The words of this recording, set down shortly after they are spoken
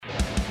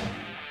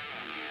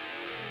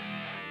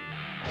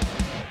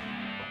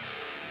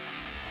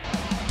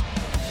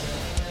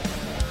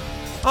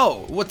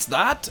Oh, what's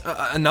that?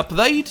 An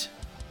update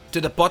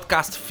to the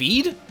podcast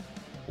feed?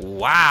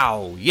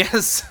 Wow,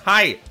 yes,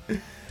 hi.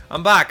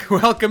 I'm back.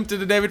 Welcome to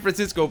the David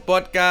Francisco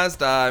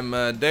podcast.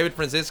 I'm David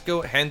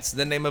Francisco, hence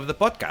the name of the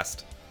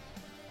podcast.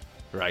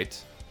 Right?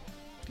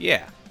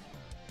 Yeah.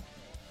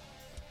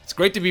 It's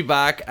great to be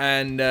back,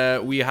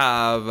 and we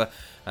have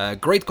a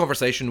great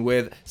conversation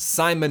with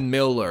Simon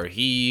Miller.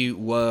 He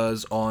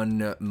was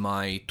on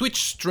my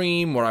Twitch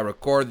stream where I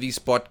record these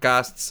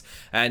podcasts,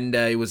 and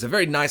it was a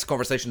very nice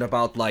conversation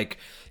about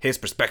his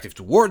perspective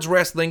towards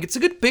wrestling. It's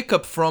a good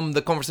pickup from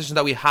the conversation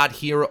that we had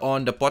here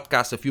on the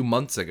podcast a few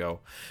months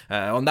ago.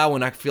 On that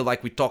one, I feel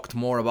like we talked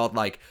more about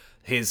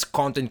his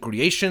content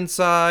creation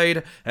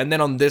side, and then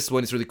on this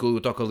one it's really cool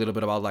to talk a little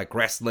bit about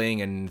wrestling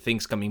and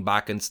things coming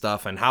back and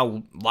stuff, and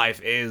how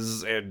life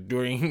is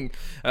during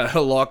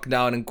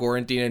lockdown and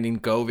quarantine and in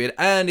COVID.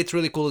 And it's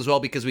really cool as well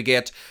because we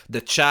get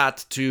the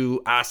chat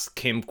to ask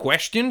him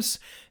questions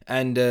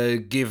and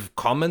give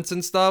comments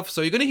and stuff, so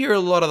you're gonna hear a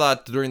lot of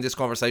that during this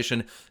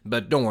conversation.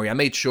 But don't worry, I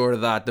made sure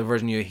that the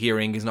version you're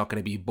hearing is not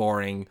gonna be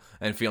boring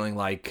and feeling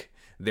like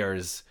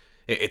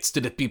it's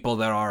to the people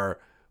that are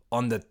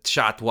on the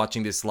chat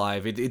watching this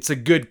live. It's a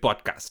good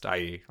podcast.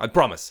 I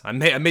promise. I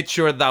made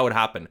sure that would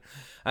happen.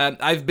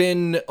 I've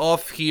been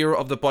off here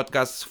of the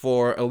podcasts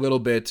for a little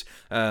bit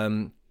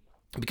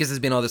because there's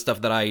been other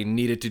stuff that I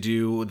needed to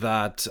do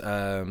that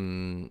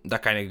kind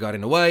of got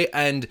in the way,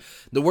 and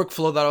the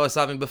workflow that I was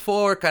having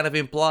before kind of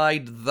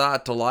implied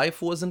that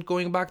life wasn't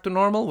going back to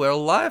normal.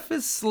 Well, life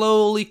is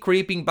slowly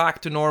creeping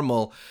back to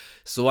normal,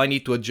 so I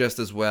need to adjust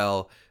as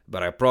well.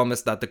 But I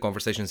promise that the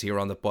conversations here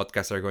on the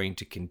podcast are going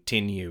to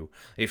continue.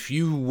 If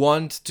you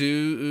want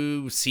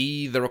to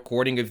see the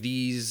recording of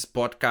these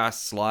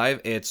podcasts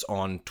live, it's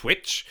on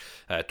Twitch,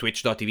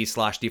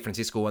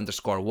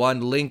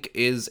 twitch.tv/dfrancisco_1. Link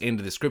is in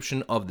the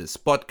description of this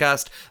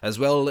podcast, as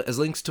well as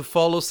links to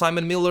follow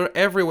Simon Miller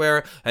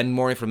everywhere, and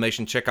more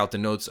information, check out the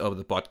notes of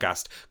the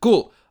podcast.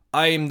 Cool,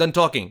 I'm done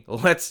talking.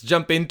 Let's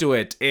jump into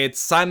it. It's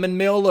Simon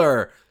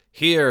Miller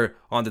here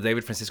on the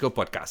David Francisco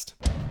podcast.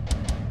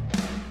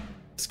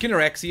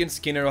 Skinnerexian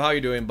Skinner, how you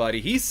doing, buddy?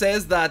 He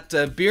says that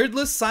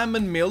beardless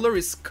Simon Miller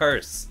is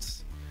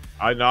cursed.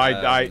 I know.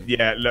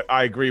 Yeah. Look,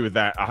 I agree with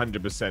that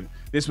 100%.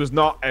 This was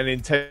not an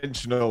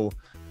intentional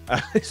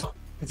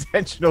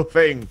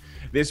thing.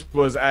 This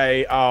was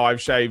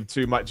I've shaved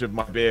too much of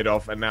my beard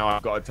off, and now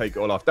I've got to take it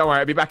all off. Don't worry,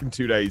 I'll be back in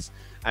 2 days,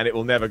 and it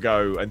will never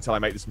go until I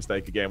make this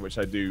mistake again, which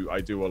I do a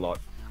lot.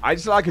 I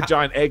just like a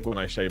giant egg when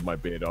I shave my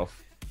beard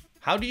off.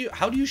 How do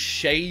you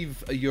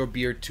shave your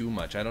beard too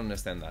much? I don't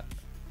understand that.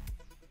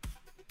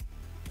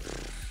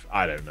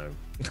 I don't know.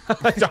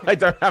 I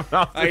don't have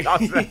an answer to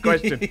answer that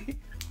question.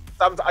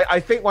 I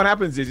think what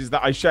happens is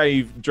that I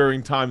shave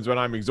during times when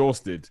I'm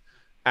exhausted,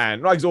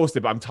 and not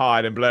exhausted, but I'm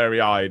tired and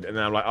blurry-eyed, and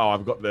then I'm like, oh,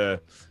 I've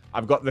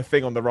got the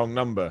thing on the wrong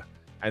number,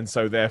 and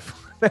so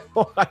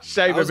therefore I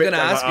shave. I was going to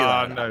ask you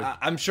that. No.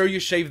 I'm sure you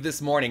shaved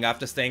this morning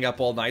after staying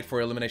up all night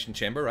for Elimination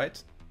Chamber,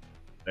 right?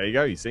 There you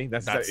go. You see,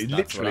 that's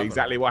literally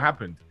exactly what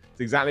happened. It's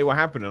exactly what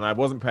happened, and I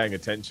wasn't paying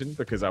attention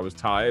because I was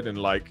tired and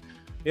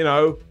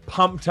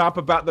pumped up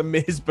about The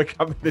Miz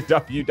becoming the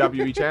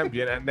WWE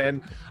champion, and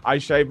then I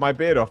shaved my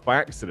beard off by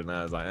accident.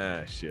 I was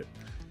like, shit,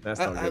 that's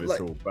not good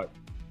at all. But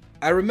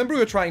I remember we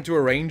were trying to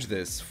arrange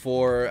this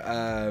for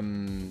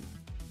the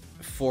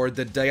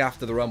day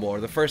after the Rumble, or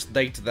the first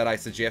date that I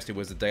suggested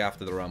was the day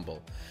after the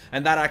Rumble,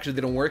 and that actually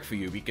didn't work for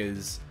you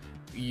because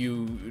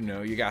you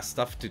got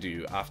stuff to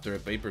do after a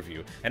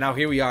pay-per-view, and now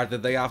here we are the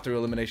day after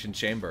Elimination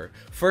Chamber.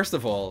 First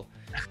of all,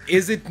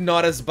 is it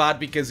not as bad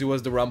because it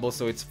was the Rumble,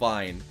 so it's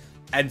fine?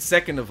 And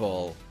second of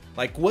all,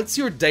 what's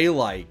your day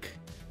like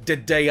the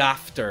day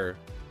after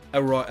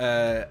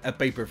a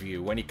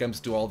pay-per-view when it comes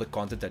to all the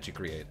content that you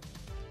create?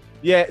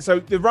 Yeah, so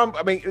the Rumble,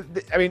 I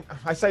mean,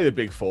 I say the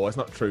Big Four, it's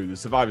not true. The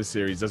Survivor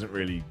Series doesn't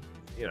really,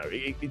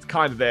 it's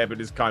kind of there, but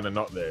it's kind of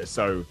not there.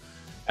 So,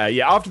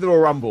 after the Royal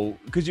Rumble,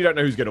 because you don't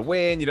know who's going to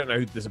win, you don't know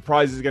who the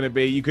surprise is going to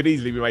be, you could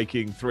easily be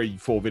making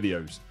 3-4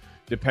 videos,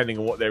 depending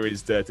on what there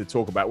is to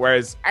talk about.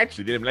 Whereas,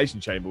 actually, the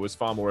Elimination Chamber was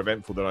far more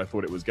eventful than I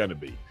thought it was going to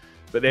be.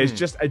 But there's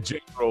just a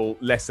general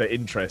lesser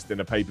interest in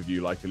a pay-per-view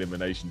like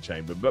Elimination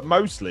Chamber. But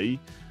mostly,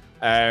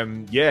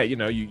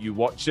 you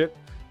watch it,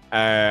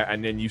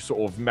 and then you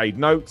sort of made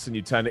notes and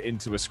you turn it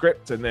into a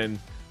script, and then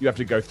you have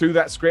to go through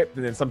that script,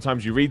 and then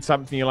sometimes you read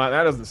something, you're like,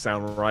 that doesn't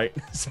sound right.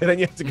 So then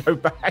you have to go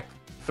back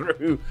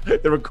through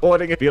the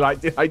recording and be like,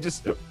 did I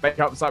just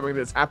make up something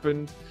that's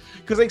happened?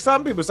 Because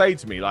some people say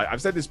to me,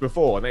 I've said this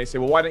before, and they say,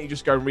 well, why don't you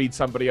just go and read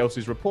somebody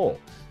else's report?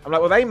 I'm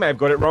like, well, they may have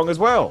got it wrong as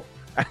well.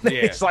 And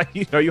it's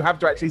you have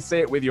to actually see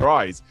it with your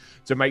eyes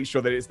to make sure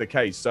that it's the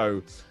case.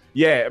 So,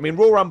 yeah, I mean,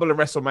 Royal Rumble and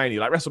WrestleMania,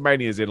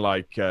 WrestleMania is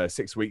in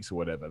 6 weeks or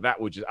whatever. That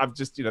would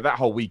that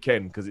whole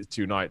weekend, because it's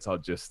 2 nights, I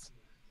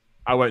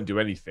won't do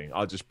anything.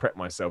 I'll just prep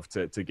myself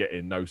to get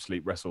in no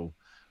sleep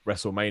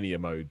WrestleMania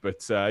mode.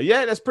 But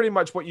that's pretty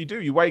much what you do.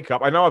 You wake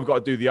up. I know I've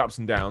got to do the ups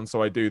and downs,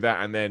 so I do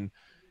that, and then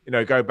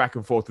go back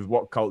and forth with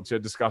What Culture,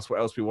 discuss what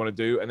else we want to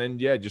do, and then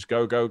just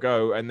go,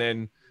 and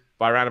then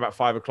by around about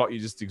 5 o'clock, you're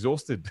just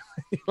exhausted.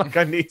 Like,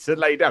 I need to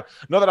lay down.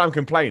 Not that I'm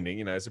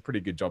complaining, it's a pretty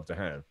good job to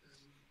have.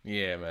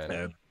 Yeah,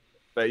 man.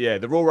 But yeah,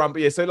 the Royal Rumble.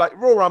 Yeah, so like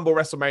Royal Rumble,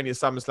 WrestleMania,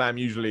 SummerSlam,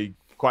 usually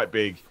quite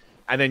big.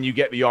 And then you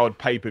get the odd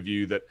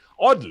pay-per-view that,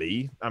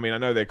 oddly, I mean, I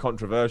know they're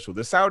controversial.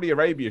 The Saudi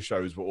Arabia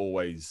shows were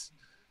always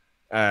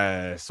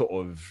there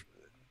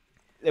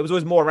was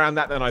always more around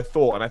that than I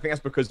thought. And I think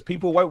that's because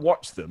people won't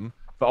watch them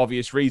for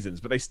obvious reasons,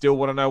 but they still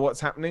want to know what's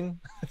happening.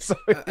 So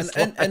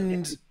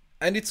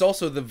and it's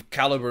also the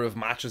caliber of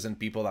matches and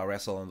people that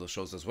wrestle on those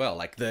shows as well.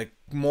 Like the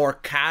more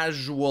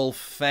casual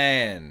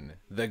fan,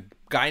 the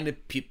kind of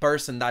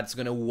person that's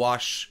gonna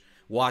watch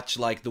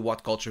like the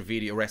What Culture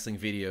wrestling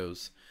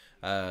videos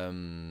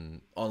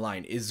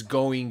online is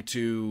going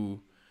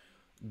to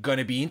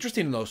be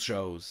interested in those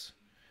shows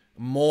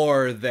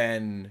more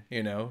than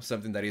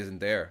something that isn't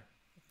there.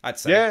 I'd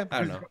say. Yeah, I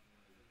don't know.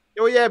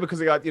 Well, yeah, because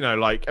they got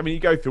like, I mean, you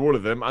go through all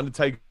of them.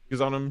 Undertaker's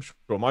on them,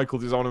 Shawn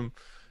Michaels is on them,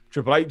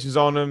 Triple H is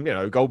on them,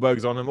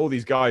 Goldberg's on them. All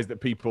these guys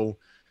that people,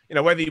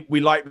 whether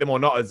we like them or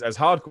not as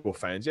hardcore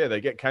fans, yeah,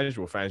 they get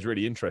casual fans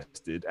really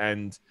interested.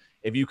 And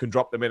if you can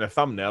drop them in a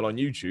thumbnail on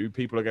YouTube,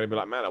 people are going to be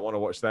like, man, I want to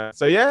watch that.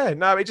 So yeah,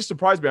 no, it just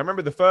surprised me. I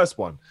remember the first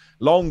one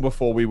long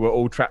before we were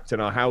all trapped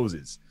in our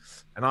houses,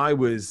 and I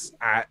was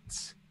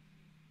at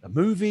a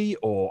movie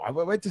or I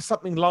went to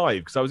something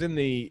live because I was in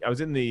the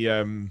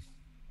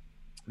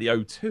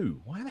O2.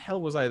 Why the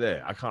hell was I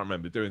there? I can't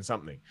remember, doing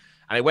something.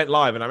 And it went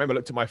live, and I remember I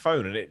looked at my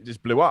phone, and it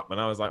just blew up.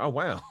 And I was like, oh,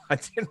 wow. I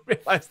didn't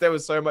realize there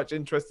was so much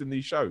interest in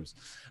these shows.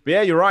 But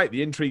yeah, you're right.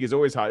 The intrigue is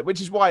always high,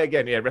 which is why,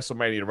 again, yeah,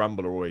 WrestleMania and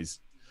Rumble are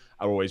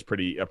always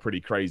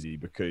pretty crazy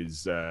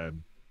because,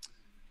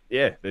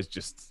 yeah, there's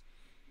just...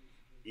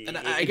 And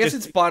I guess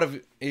it's part of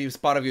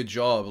your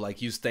job,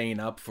 like you staying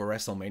up for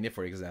WrestleMania,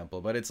 for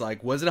example. But it's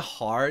like, was it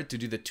hard to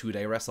do the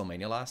 2-day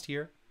WrestleMania last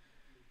year?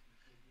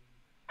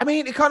 I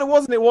mean, it kind of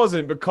wasn't. It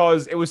wasn't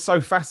because it was so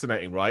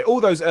fascinating, right?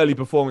 All those early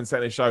performance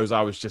center shows,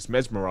 I was just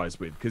mesmerized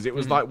with because it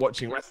was like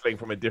watching wrestling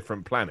from a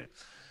different planet.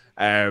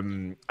 I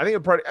think it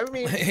probably. I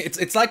mean,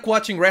 it's like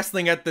watching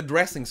wrestling at the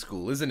wrestling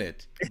school, isn't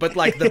it? But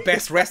like the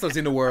best wrestlers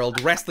in the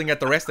world wrestling at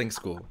the wrestling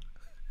school.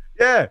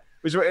 Yeah.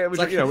 It's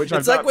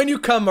like when you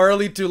come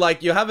early to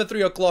like you have a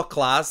 3:00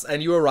 class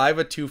and you arrive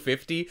at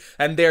 2:50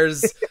 and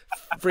there's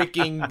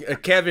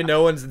freaking Kevin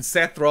Owens and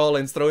Seth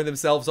Rollins throwing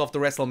themselves off the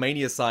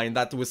WrestleMania sign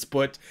that was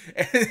put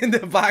in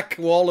the back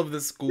wall of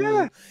the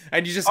school,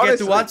 and you just get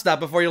to watch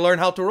that before you learn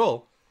how to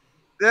roll.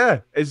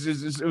 Yeah,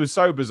 it was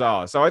so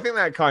bizarre. So I think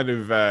that kind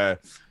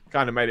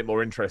of made it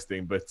more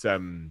interesting, but.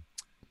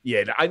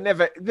 Yeah,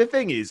 the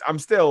thing is, I'm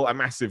still a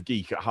massive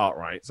geek at heart,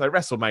 right? So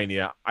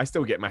WrestleMania, I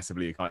still get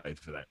massively excited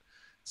for that.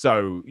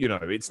 So,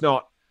 it's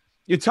not,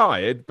 you're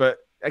tired, but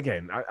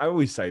again, I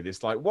always say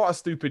this, like, what a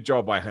stupid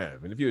job I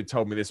have. And if you had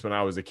told me this when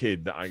I was a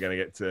kid that I'm going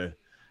to get to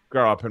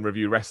grow up and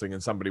review wrestling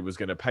and somebody was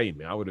going to pay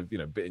me, I would have,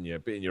 bitten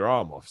your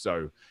arm off.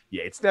 So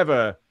yeah, it's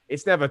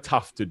never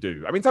tough to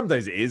do. I mean,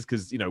 sometimes it is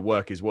because,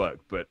 work is work,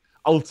 but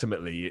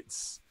ultimately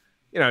it's,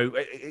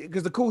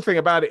 because the cool thing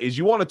about it is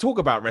you want to talk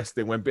about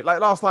wrestling like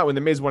last night when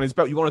The Miz won his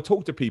belt, you want to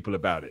talk to people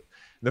about it.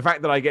 And the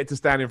fact that I get to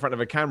stand in front of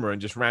a camera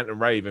and just rant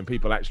and rave and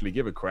people actually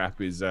give a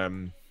crap is,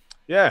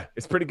 yeah,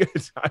 it's pretty good.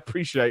 I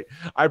appreciate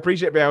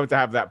being able to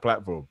have that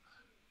platform.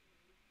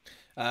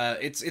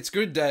 It's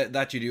good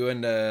that you do.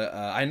 And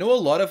I know a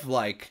lot of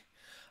like,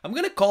 I'm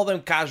going to call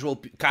them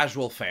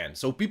casual fans.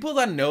 So people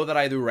that know that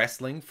I do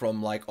wrestling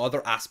from like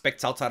other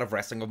aspects outside of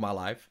wrestling of my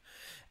life.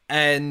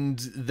 And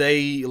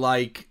they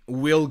like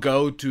will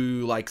go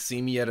to like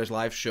see me at a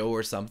live show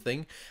or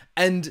something.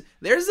 And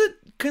there's a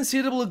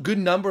considerable good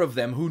number of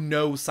them who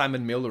know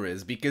Simon Miller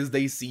is because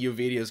they see your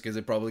videos because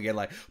they probably get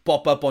like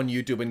pop up on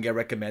YouTube and get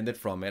recommended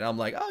from it. I'm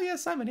like, oh yeah,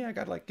 Simon, yeah, I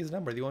got like his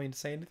number. Do you want me to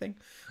say anything?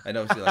 And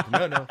I was like,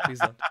 no, please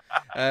don't.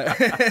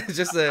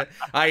 Just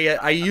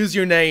I use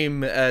your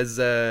name as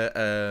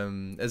a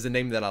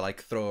name that I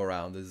like throw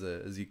around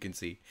as you can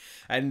see,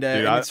 and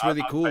it's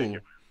really cool.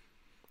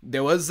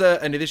 There was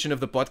an edition of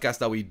the podcast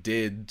that we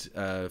did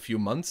a few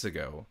months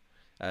ago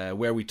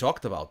where we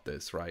talked about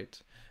this, right?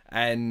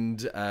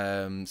 And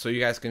so you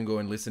guys can go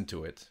and listen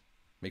to it.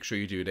 Make sure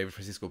you do. David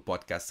Francisco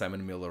podcast,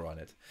 Simon Miller on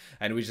it.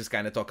 And we just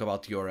kind of talk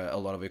about a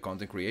lot of your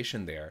content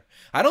creation there.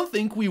 I don't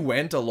think we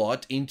went a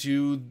lot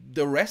into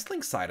the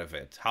wrestling side of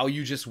it. How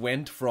you just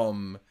went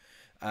from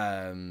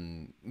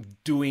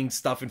doing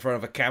stuff in front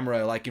of a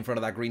camera, like in front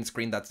of that green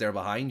screen that's there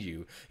behind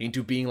you,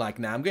 into being like,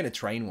 nah, I'm gonna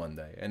train one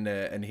day,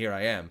 and here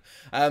I am.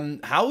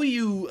 How are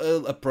you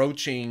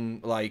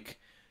approaching like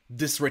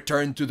this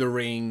return to the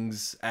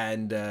rings,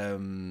 and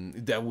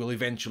that will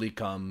eventually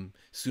come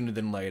sooner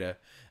than later?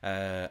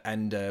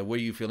 And what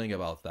are you feeling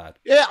about that?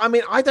 Yeah, I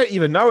mean, I don't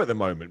even know at the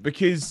moment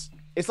because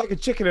it's like a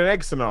chicken and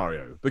egg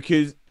scenario.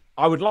 Because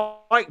I would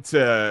like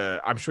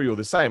to, I'm sure you're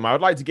the same. I would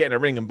like to get in a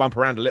ring and bump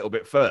around a little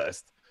bit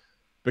first,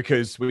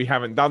 because we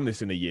haven't done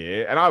this in a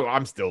year, and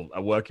I'm still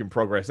a work in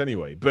progress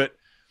anyway. But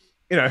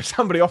if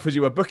somebody offers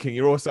you a booking,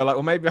 you're also like,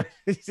 well, maybe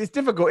it's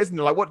difficult, isn't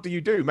it? Like, what do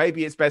you do?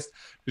 Maybe it's best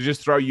to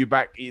just throw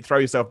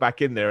yourself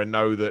back in there and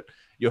know that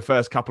your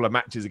first couple of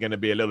matches are going to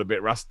be a little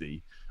bit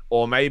rusty,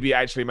 or maybe it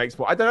actually makes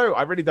more. I don't know.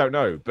 I really don't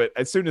know. But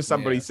as soon as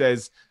somebody Yeah.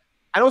 says,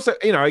 and also,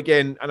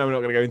 again, I know we're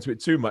not going to go into it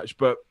too much,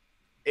 but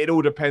it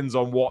all depends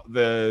on what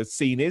the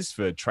scene is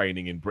for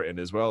training in Britain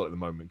as well at the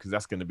moment, because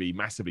that's going to be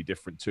massively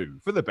different too,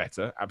 for the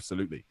better,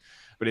 absolutely.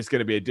 But it's going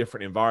to be a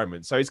different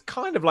environment. So it's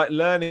kind of like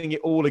learning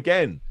it all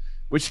again,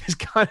 which is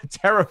kind of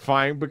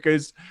terrifying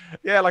because,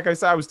 yeah, like I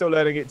said, I was still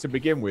learning it to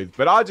begin with,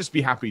 but I'll just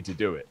be happy to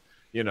do it.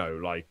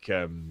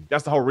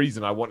 That's the whole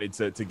reason I wanted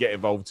to get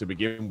involved to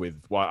begin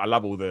with. Well, I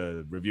love all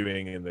the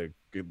reviewing and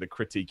the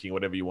critiquing,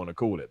 whatever you want to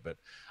call it, but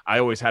I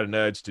always had an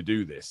urge to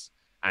do this.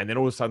 And then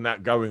all of a sudden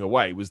that going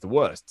away was the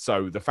worst.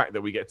 So the fact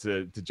that we get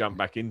to jump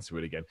back into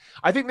it again,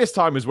 I think this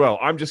time as well,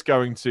 I'm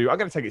going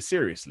to take it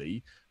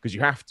seriously because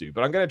you have to,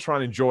 but I'm going to try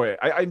and enjoy it.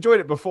 I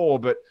enjoyed it before,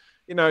 but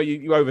you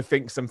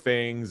overthink some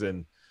things.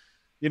 And,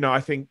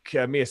 I think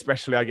me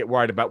especially, I get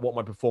worried about what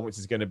my performance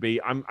is going to be.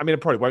 I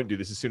probably won't do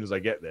this as soon as I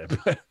get there,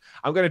 but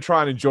I'm going to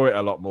try and enjoy it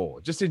a lot more.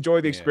 Just enjoy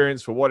the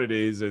experience for what it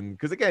is. And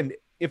because again,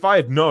 if I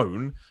had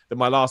known that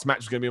my last match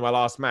was going to be my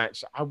last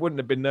match, I wouldn't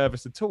have been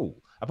nervous at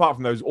all, apart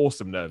from those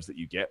awesome nerves that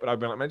you get. But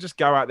I'd be like, man, just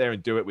go out there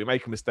and do it. We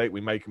make a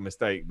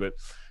mistake. But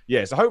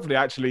yeah, so hopefully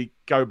I actually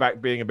go back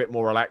being a bit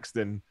more relaxed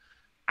and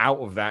out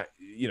of that,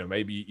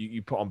 maybe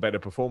you put on better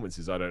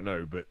performances. I don't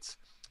know. But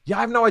yeah,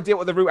 I have no idea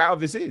what the route out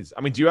of this is.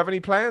 I mean, do you have any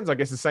plans? I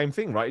guess the same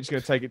thing, right? You're just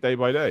going to take it day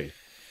by day.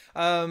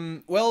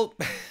 Well,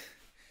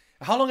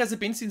 how long has it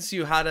been since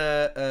you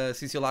had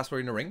since you last were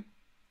in the ring?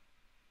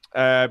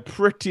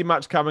 Pretty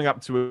much coming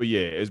up to a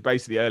year. It was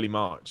basically early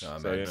March.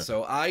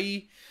 So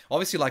I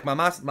obviously my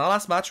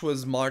last match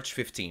was March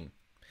 15,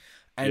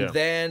 and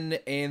then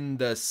in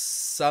the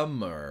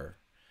summer,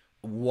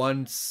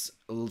 once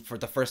for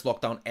the first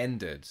lockdown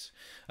ended,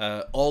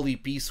 Ollie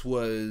Peace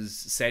was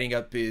setting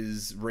up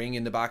his ring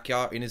in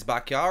his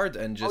backyard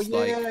and just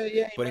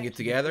putting it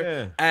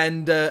together.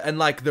 And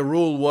like the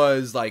rule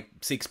was like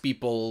 6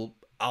 people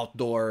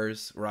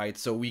outdoors, right?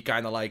 So we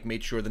kind of like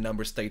made sure the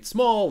number stayed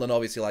small, and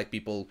obviously like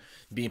people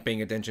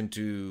paying attention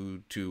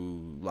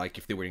to like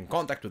if they were in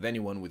contact with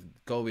anyone with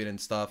COVID and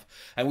stuff.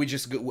 And I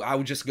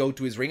would just go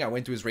to his ring. I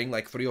went to his ring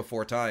like 3 or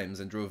 4 times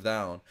and drove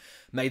down.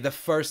 Made the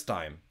first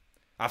time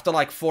after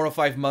like 4 or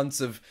 5 months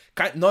of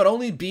not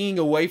only being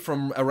away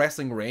from a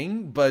wrestling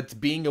ring,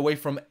 but being away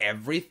from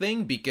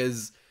everything,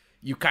 because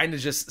you kind of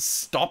just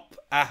stop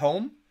at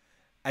home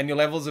and your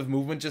levels of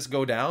movement just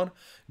go down.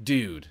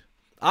 Dude,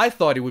 I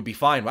thought it would be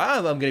fine.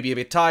 Well, I'm going to be a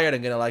bit tired.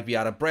 I'm going to like be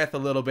out of breath a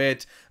little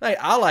bit.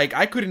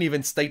 I couldn't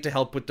even stay to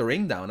help put the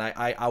ring down.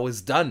 I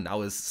was done. I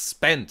was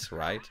spent,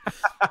 right?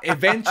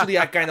 Eventually,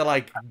 I kind of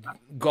like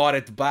got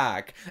it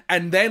back.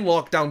 And then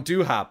lockdown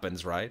 2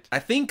 happens, right? I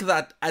think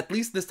that at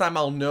least this time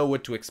I'll know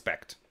what to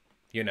expect,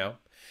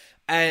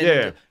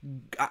 And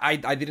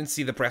I didn't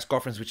see the press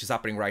conference, which is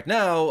happening right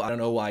now. I don't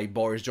know why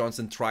Boris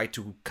Johnson tried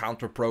to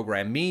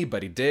counter-program me,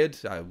 but he did.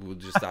 I will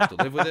just have to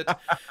live with it.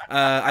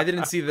 I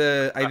didn't see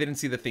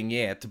the thing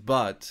yet,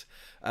 but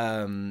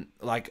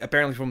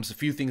apparently from a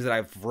few things that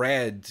I've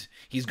read,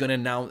 he's gonna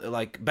now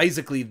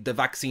basically the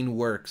vaccine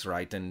works,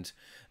 right? And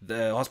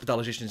the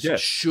hospitalizations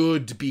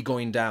should be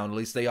going down. At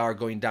least they are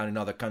going down in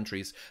other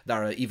countries that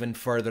are even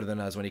further than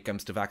us when it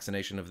comes to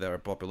vaccination of their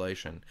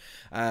population.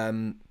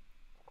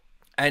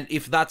 And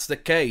if that's the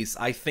case,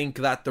 I think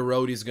that the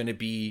road is going to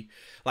be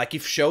like,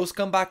 if shows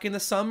come back in the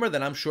summer,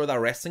 then I'm sure that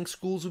wrestling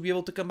schools will be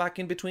able to come back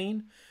in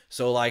between.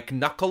 So like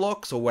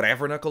Knucklelocks or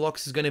whatever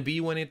Knucklelocks is going to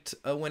be when it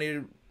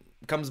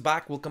comes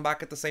back, will come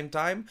back at the same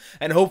time,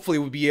 and hopefully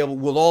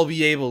we'll all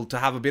be able to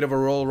have a bit of a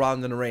roll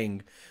around in the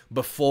ring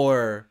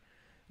before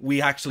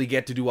we actually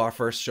get to do our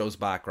first shows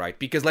back, right?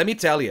 Because let me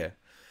tell you,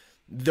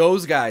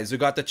 those guys who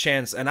got the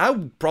chance, and I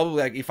would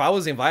probably, if I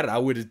was invited, I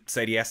would have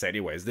said yes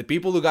anyways. The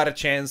people who got a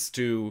chance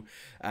to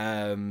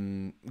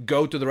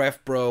go to the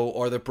Ref Pro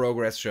or the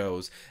Progress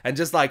shows, and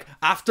just like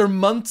after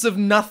months of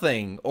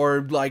nothing,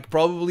 or like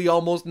probably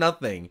almost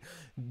nothing,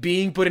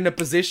 being put in a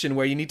position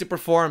where you need to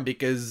perform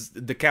because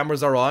the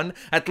cameras are on,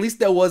 at least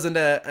there wasn't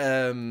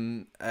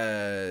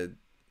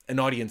an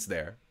audience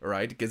there,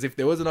 right? Because if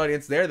there was an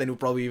audience there, then it would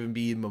probably even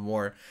be even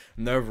more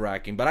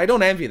nerve-wracking. But I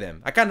don't envy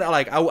them. I kind of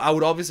like, I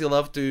would obviously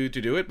love to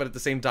do it, but at the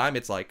same time,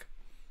 it's like,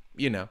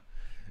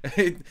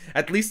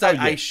 at least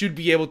I should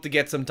be able to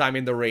get some time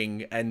in the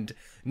ring and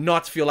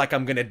not feel like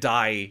I'm gonna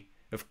die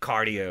of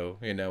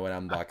cardio, when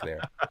I'm back there.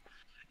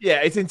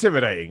 Yeah, it's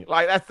intimidating.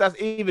 Like that's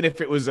even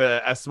if it was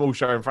a small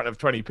show in front of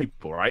 20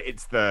 people, right?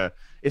 It's the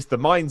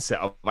mindset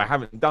of, I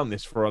haven't done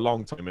this for a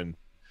long time, and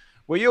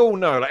we all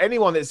know, like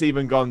anyone that's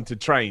even gone to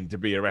train to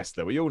be a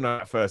wrestler, we all know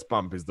that first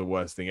bump is the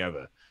worst thing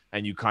ever.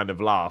 And you kind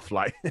of laugh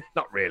like,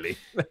 not really,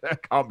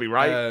 that can't be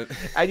right.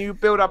 And you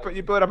build up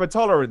a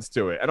tolerance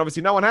to it. And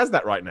obviously no one has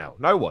that right now.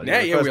 No one.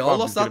 Yeah, we all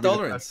lost that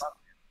tolerance.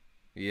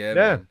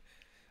 Yeah.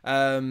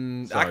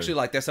 Actually,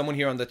 like there's someone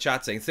here on the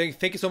chat saying,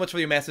 thank you so much for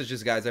your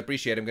messages, guys. I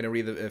appreciate it. I'm going to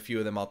read a few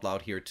of them out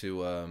loud here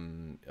to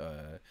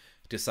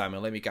to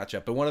Simon. Let me catch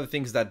up. But one of the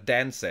things that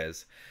Dan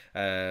says,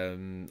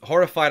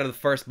 horrified of the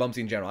first bumps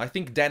in general. I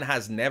think Dan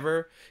has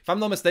never, if I'm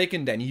not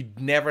mistaken, Dan, you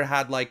never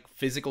had like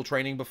physical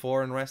training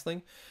before in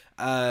wrestling.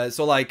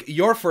 So like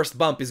your first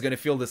bump is going to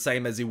feel the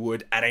same as it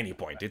would at any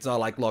point. It's not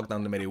like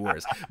Lockdown made it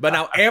worse. But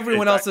now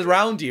everyone else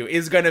around you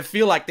is going to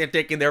feel like they're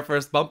taking their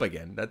first bump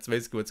again. That's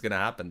basically what's going to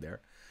happen there.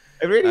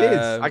 It really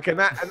is.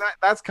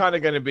 That's kind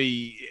of going to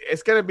be,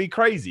 it's going to be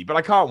crazy, but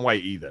I can't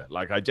wait either.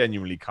 Like, I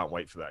genuinely can't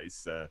wait for that.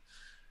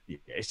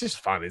 It's just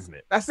fun, isn't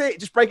it? That's it.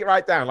 Just break it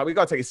right down. Like, we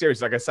got to take it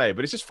serious, like I say,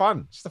 but it's just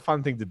fun. Just a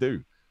fun thing to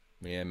do.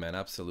 Yeah, man,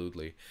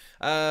 absolutely.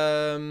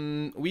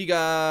 We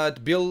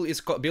got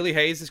Billy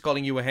Hayes is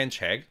calling you a hench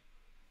hag.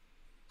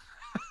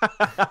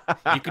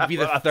 You could be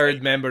the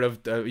third member of,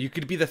 you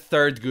could be the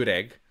third good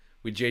egg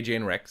with JJ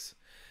and Rex.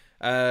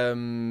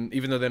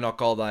 Even though they're not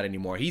called that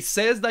anymore. He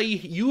says that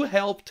you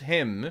helped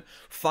him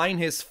find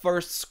his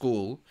first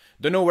school.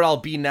 Don't know where I'll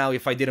be now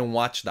if I didn't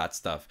watch that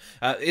stuff.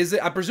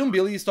 I presume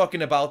Billy is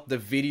talking about the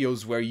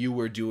videos where you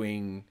were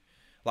doing,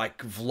 like,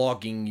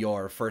 vlogging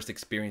your first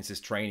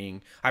experiences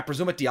training. I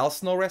presume at the Al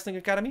Snow Wrestling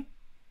Academy?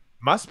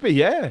 Must be,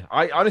 yeah.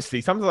 I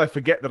honestly, sometimes I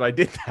forget that I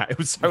did that. It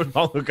was so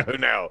long ago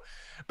now.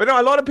 But no,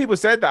 a lot of people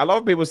said that. A lot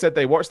of people said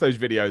they watched those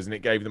videos and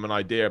it gave them an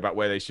idea about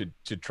where they should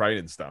train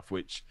and stuff,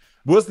 which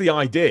was the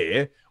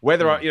idea.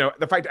 Whether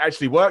the fact it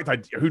actually worked,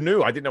 who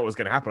knew? I didn't know what was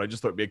going to happen. I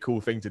just thought it'd be a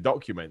cool thing to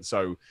document.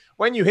 So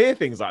when you hear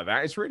things like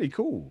that, it's really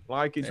cool.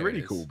 Like, it's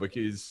really cool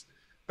because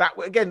that,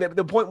 again,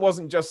 the point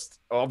wasn't just,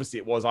 obviously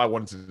it was, I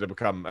wanted to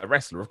become a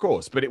wrestler, of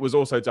course, but it was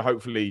also to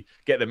hopefully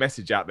get the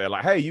message out there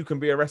like, hey, you can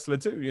be a wrestler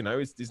too. You know,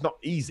 it's not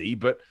easy,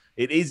 but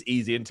it is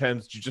easy in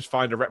terms of you just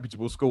find a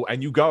reputable school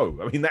and you go.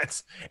 I mean,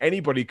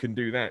 anybody can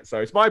do that.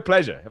 So it's my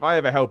pleasure. If I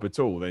ever help at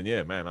all, then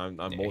yeah, man, I'm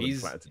more than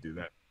glad to do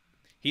that.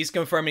 He's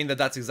confirming that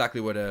that's exactly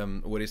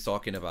what he's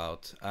talking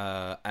about.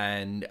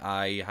 And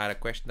I had a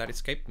question that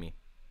escaped me,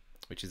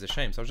 which is a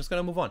shame. So I'm just going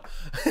to move on.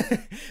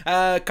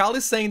 Carl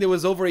is saying there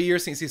was over a year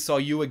since he saw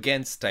you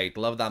against Tate.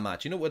 Love that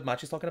match. You know what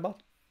match he's talking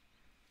about?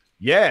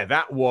 Yeah,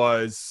 that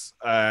was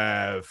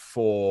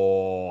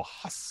for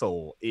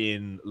Hustle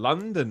in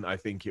London, I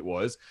think it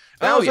was.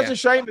 That was such a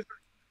shame.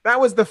 That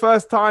was the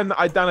first time that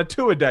I'd done a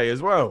 2-a-day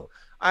as well.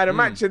 I had a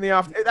match in the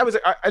afternoon. That was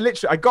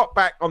I got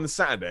back on the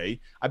Saturday.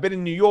 I've been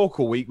in New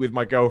York all week with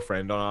my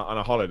girlfriend on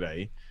a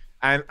holiday,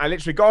 and I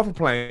literally got off a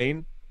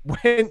plane,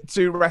 went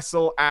to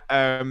wrestle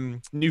at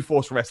New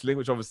Force Wrestling,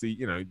 which obviously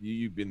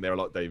you've been there a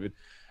lot, David.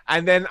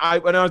 And then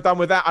when I was done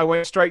with that, I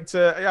went straight to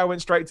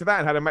that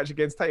and had a match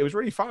against Tate. It was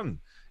really fun.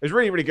 It was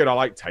really, really good. I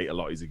like Tate a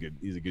lot. He's a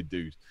good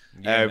dude.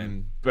 Yeah,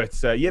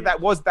 that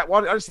was that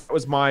one. Honestly, that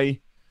was my.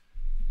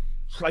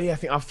 I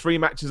think after 3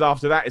 matches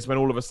after that is when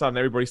all of a sudden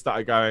everybody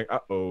started going,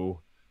 uh-oh.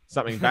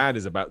 Something bad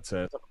is about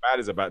to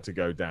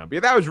go down. But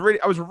yeah, that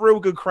was a real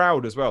good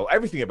crowd as well.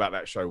 Everything about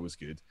that show was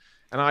good.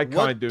 And I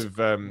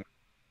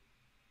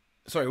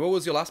Sorry, what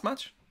was your last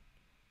match?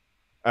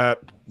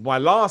 My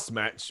last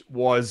match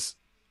was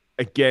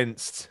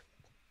against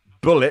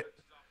Bullet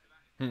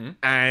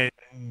and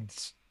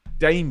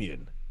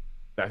Damien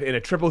in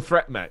a triple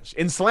threat match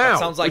in Slough. That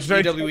sounds like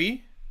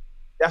WWE.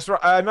 That's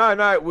right.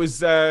 No, it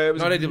was not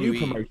a new WWE.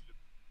 promotion.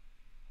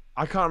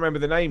 I can't remember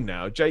the name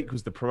now. Jake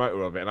was the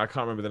promoter of it, and I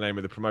can't remember the name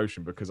of the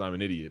promotion because I'm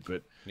an idiot.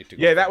 But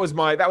yeah, that was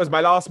my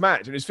last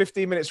match. It was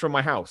 15 minutes from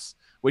my house,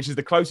 which is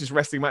the closest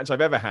wrestling match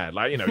I've ever had.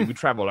 Like, you would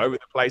travel all over the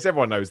place.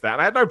 Everyone knows that.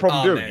 And I had no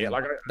problem doing it.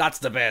 Like, that's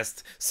the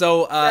best.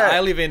 So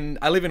I live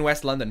in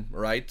West London,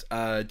 right?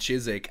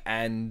 Chiswick,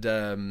 and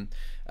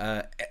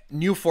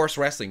New Force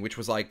Wrestling, which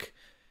was like,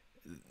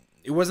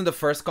 it wasn't the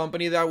first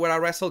company where I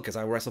wrestled, because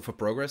I wrestled for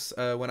Progress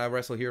when I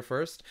wrestled here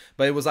first,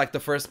 but it was like the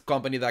first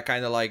company that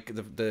kind of like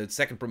the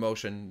second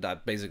promotion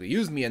that basically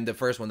used me, and the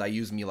first one that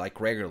used me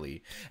like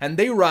regularly. And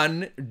they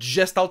run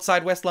just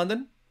outside West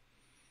London.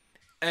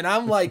 And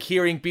I'm like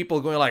hearing people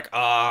going like, oh,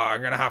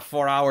 I'm going to have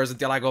 4 hours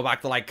until I go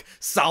back to like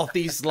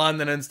Southeast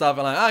London and stuff.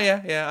 And like, oh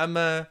yeah, I'm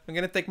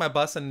going to take my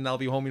bus and I'll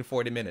be home in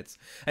 40 minutes.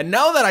 And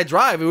now that I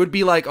drive, it would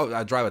be like,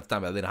 I drive at the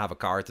time, but I didn't have a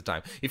car at the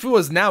time. If it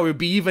was now, it would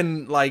be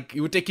even like,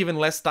 it would take even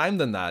less time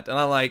than that. And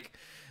I'm like,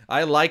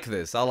 I like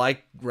this. I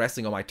like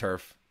wrestling on my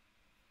turf.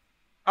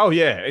 Oh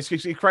yeah, it's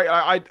great.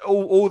 I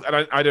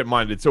don't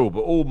mind it at all,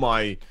 but all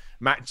my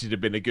matches have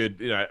been a good,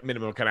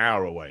 minimum like an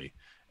hour away.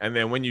 And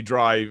then when you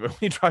drive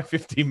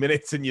 15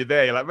 minutes and you're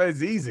there, you're like, man,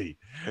 it's easy.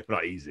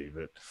 Not easy,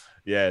 but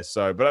yeah.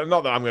 So, but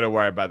not that I'm going to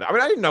worry about that. I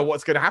mean, I didn't know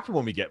what's going to happen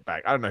when we get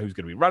back. I don't know who's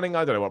going to be running.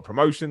 I don't know what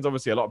promotions.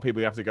 Obviously, a lot of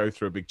people have to go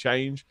through a big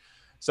change.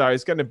 So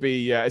it's going to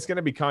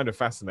be kind of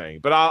fascinating.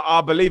 But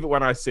I'll believe it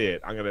when I see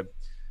it. I'm going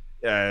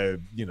to,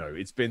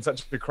 it's been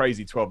such a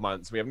crazy 12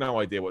 months. We have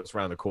no idea what's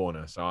around the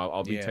corner. So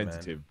I'll be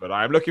tentative. Man. But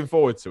I'm looking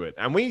forward to it.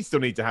 And we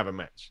still need to have a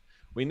match.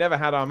 We never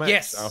had our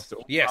match after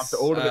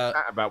all of the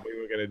chat about we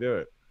were going to do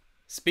it.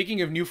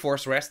 Speaking of New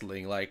Force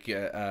Wrestling, like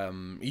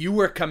you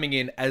were coming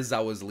in as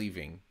I was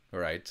leaving,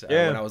 right?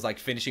 Yeah. When I was like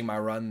finishing my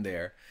run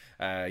there.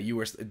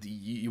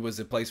 it was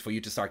a place for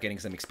you to start getting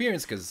some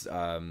experience because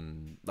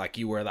like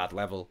you were at that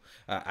level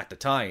at the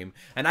time.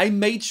 And I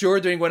made sure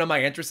during one of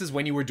my entrances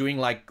when you were doing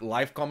like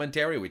live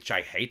commentary, which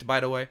I hate, by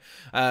the way.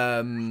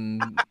 I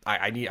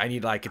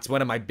need like, it's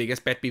one of my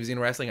biggest pet peeves in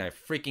wrestling. I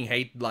freaking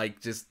hate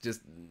like just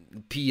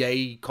PA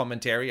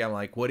commentary. I'm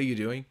like, what are you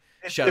doing?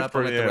 Shut up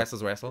and let the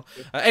wrestlers wrestle.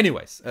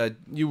 Anyways,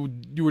 you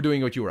were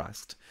doing what you were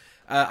asked.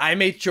 I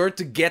made sure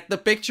to get the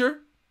picture.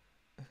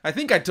 I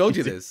think I told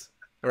you this,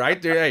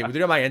 right? Hey,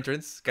 during my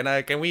entrance,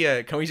 can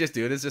we just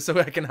do this just so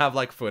I can have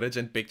like footage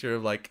and picture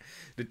of like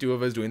the two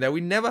of us doing that?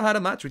 We never had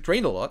a match. We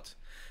trained a lot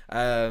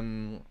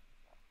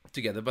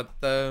together, but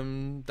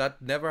that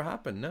never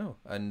happened. No,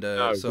 and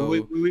no, so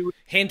we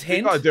hint.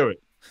 We gotta do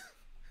it.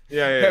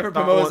 Yeah. Whoever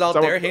promoters out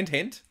there,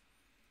 hint.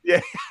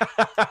 Yeah,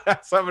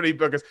 somebody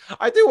book us.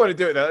 I do want to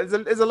do it though.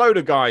 There's a load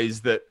of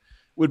guys that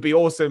would be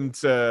awesome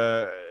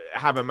to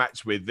have a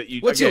match with. That you.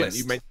 What's your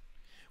list?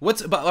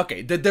 What's but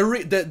okay?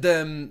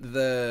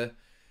 The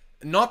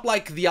not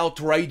like the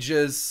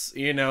outrageous,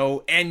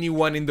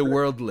 anyone in the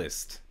world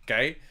list.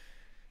 Okay,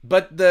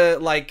 but the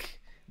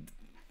like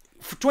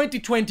for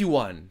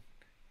 2021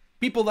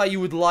 people that you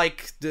would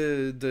like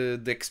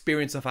the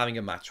experience of having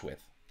a match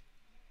with.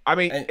 I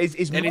mean,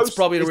 it's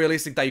probably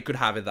realistic that you could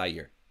have it that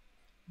year.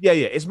 Yeah.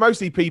 It's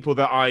mostly people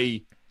that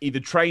I either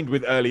trained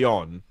with early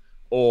on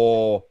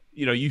or,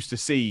 used to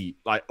see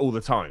like all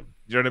the time.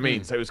 You know what I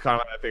mean? So it was kind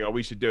of like that thing,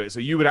 we should do it.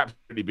 So you would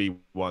absolutely be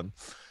one.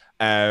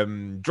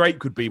 Drake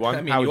could be one.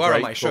 I mean, you are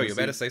on my show. You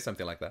better say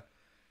something like that.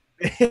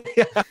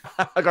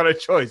 I got a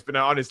choice, but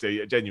no,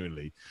 honestly,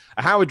 genuinely.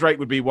 Howard Drake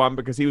would be one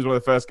because he was one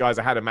of the first guys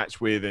I had a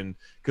match with. And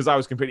because I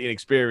was completely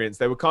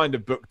inexperienced, they were kind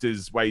of booked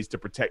as ways to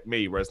protect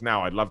me. Whereas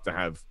now I'd love to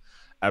have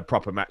a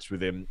proper match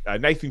with him.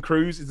 Nathan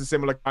Cruz is a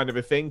similar kind of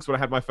a thing. So when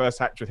I had my first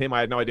match with him,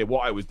 I had no idea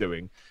what I was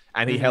doing,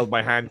 and he held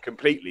my hand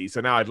completely. So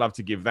now I'd love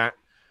to give that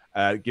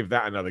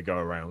another go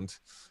around.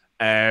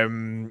 I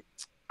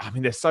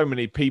mean, there's so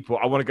many people.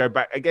 I want to go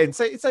back again.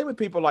 Same with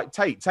people like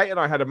Tate. Tate and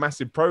I had a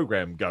massive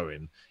program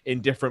going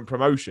in different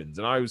promotions,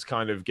 and I was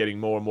kind of getting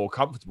more and more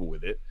comfortable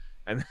with it.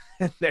 And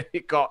then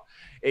it got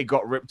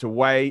ripped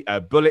away.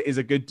 Bullet is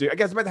a good dude. I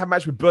guess I meant to have a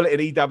match with Bullet in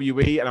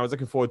EWE, and I was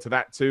looking forward to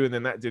that too. And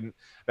then that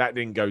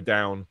didn't go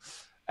down.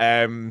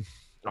 Oh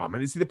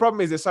man, see, the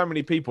problem is there's so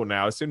many people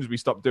now. As soon as we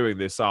stop doing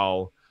this,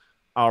 I'll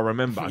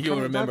remember.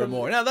 You'll remember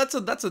more. Now that's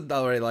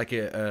already like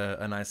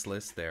a nice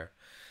list there.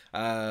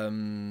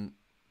 Why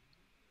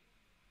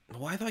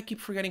do I keep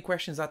forgetting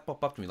questions that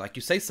pop up to me? Like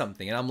you say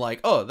something, and I'm like,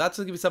 oh, that's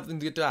gonna be something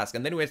good to ask,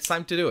 and then when it's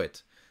time to do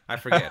it, I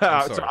forget.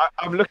 I'm sorry.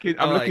 I'm looking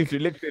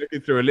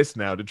through a list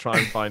now to try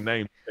and find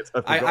names.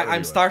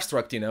 I'm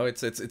starstruck.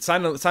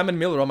 It's Simon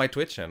Miller on my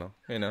Twitch channel.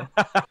 You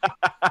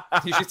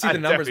should see the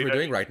numbers we're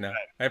doing right now.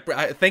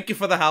 I thank you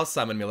for the house,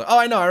 Simon Miller. Oh,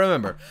 I know, I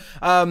remember.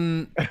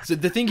 So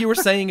the thing you were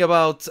saying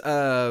about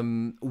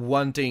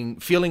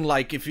feeling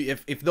like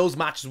if those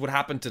matches would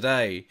happen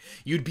today,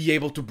 you'd be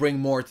able to bring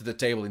more to the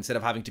table instead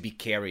of having to be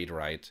carried,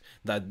 right?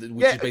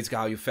 Which is basically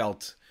how you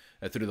felt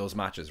through those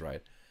matches,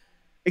 right?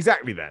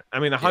 Exactly that. I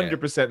mean,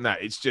 100%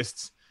 that. It's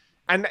just,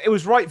 and it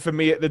was right for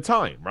me at the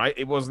time, right?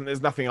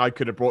 There's nothing I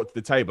could have brought to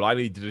the table. I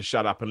needed to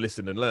shut up and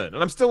listen and learn.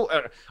 And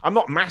I'm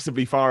not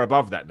massively far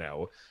above that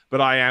now, but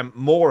I am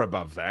more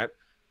above that.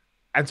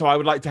 And so I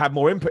would like to have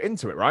more input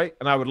into it, right?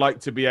 And I would like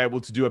to be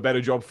able to do a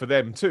better job for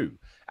them too.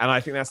 And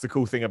I think that's the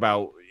cool thing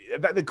about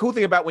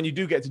when you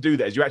do get to do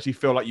that is you actually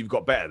feel like you've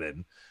got better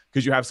then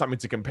because you have something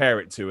to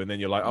compare it to. And then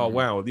you're like, oh,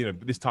 wow,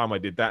 this time I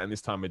did that and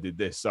this time I did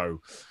this.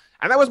 So,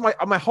 and that was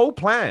my whole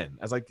plan.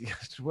 I was like,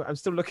 I'm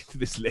still looking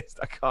through this list.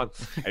 I can't.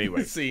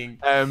 Anyway.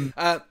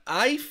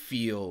 I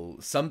feel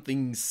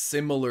something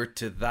similar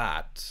to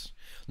that.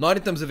 Not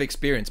in terms of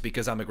experience,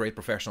 because I'm a great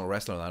professional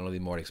wrestler and I don't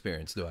need more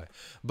experience, do I?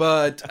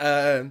 But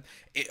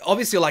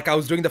obviously, like, I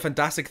was doing the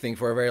Fantastic thing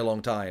for a very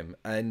long time.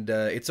 And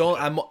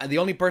I'm the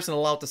only person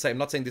allowed to say, I'm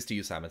not saying this to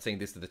you, Sam, I'm saying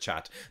this to the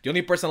chat. The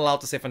only person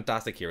allowed to say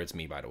Fantastic here, it's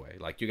me, by the way.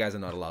 Like, you guys are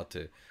not allowed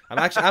to.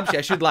 I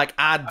should, like,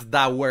 add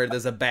that word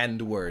as a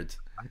banned word.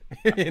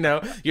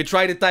 You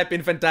try to type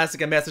in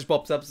Fantastic, a message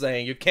pops up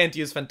saying you can't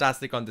use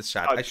Fantastic on this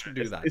chat. I should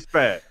do that.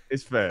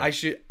 It's fair.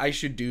 I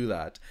should do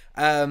that.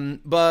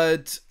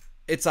 But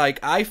it's like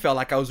I felt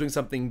like I was doing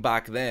something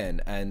back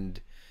then,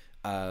 and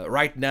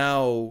right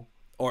now,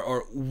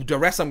 or the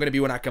rest I'm going to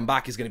be when I come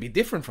back is going to be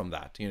different from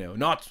that.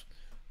 Not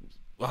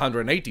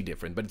 180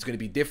 different, but it's going to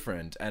be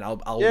different, and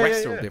I'll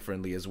wrestle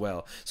differently as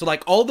well. So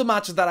like all the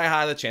matches that I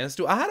had a chance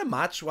to, I had a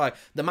match.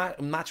 The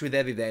match with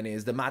Eddie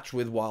Dennis, the match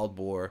with Wild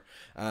Boar.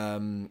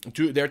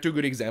 There are two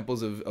good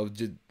examples of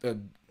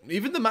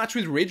even the match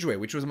with Ridgeway,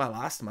 which was my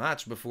last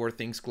match before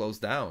things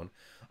closed down.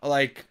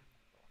 Like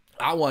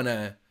I want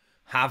to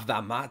have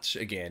that match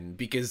again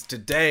because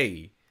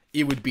today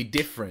it would be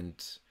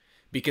different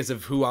because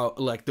of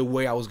the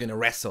way I was going to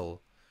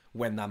wrestle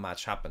when that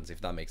match happens,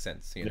 if that makes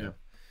sense, know.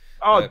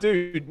 Oh,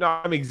 dude, no,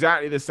 I'm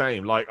exactly the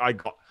same. Like, I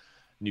got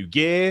new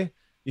gear,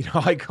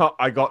 I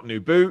got new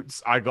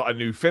boots, I got a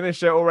new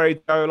finisher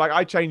already. So, like,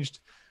 I changed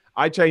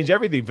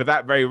everything for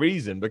that very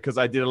reason because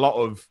I did a lot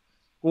of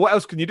well, what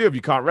else can you do if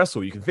you can't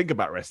wrestle? You can think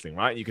about wrestling,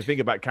 right? You can think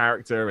about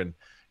character, and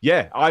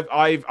yeah,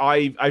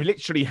 I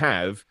literally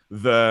have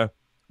the,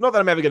 not that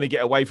I'm ever going to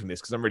get away from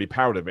this because I'm really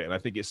proud of it, and I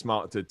think it's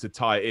smart to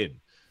tie it in.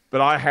 But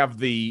I have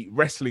the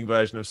wrestling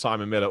version of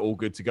Simon Miller all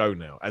good to go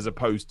now, as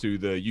opposed to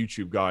the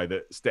YouTube guy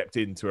that stepped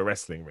into a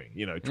wrestling ring,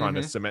 trying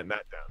to cement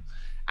that down.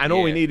 And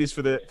all we need is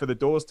for the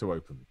doors to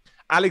open.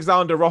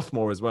 Alexander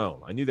Rothmore as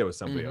well. I knew there was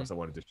somebody else I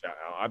wanted to shout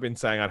out. I've been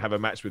saying I'd have a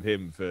match with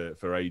him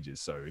for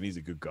ages, and he's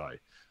a good guy.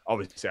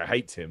 Obviously, I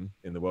hate him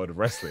in the world of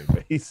wrestling,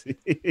 but he's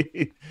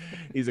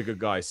a good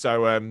guy.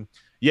 So,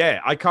 yeah,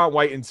 I can't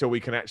wait until we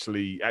can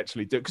actually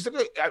do it. Because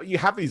you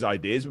have these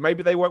ideas, but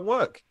maybe they won't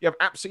work. You have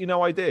absolutely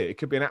no idea. It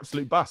could be an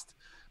absolute bust.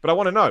 But I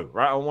want to know,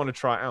 right? I want to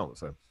try it out.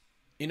 So,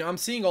 I'm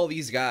seeing all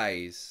these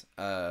guys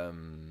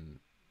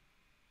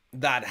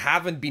that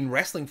haven't been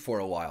wrestling for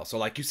a while. So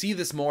like you see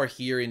this more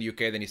here in the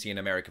UK than you see in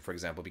America, for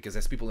example, because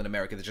there's people in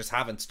America that just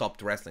haven't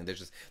stopped wrestling.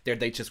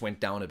 They just went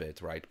down a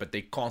bit, right? But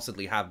they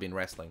constantly have been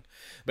wrestling.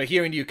 But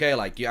here in the UK,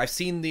 like I've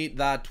seen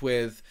that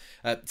with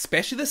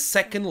especially the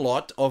second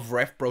lot of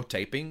Rev Pro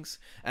tapings,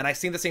 and I've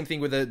seen the same thing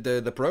with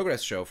the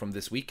Progress show from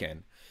this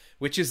weekend,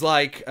 which is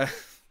like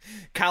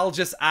Cal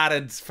just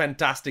added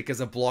fantastic as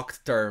a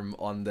blocked term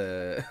on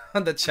the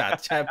chat,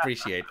 which I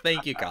appreciate.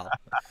 Thank you, Cal.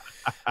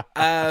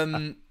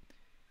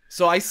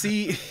 So I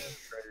see.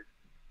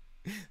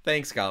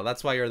 Thanks, Cal.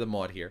 That's why you're the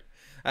mod here.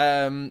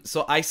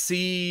 So I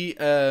see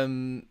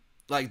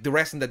like the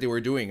wrestling that they were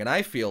doing, and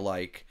I feel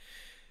like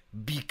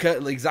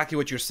because exactly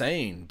what you're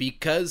saying,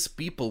 because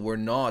people were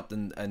not,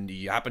 and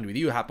it happened with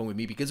you, it happened with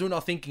me, because we're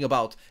not thinking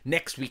about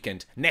next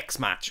weekend, next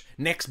match,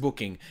 next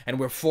booking, and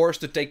we're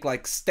forced to take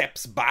like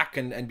steps back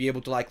and be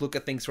able to like look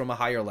at things from a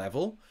higher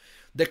level.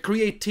 The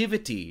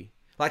creativity,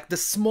 like the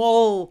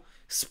small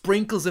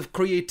sprinkles of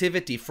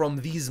creativity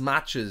from these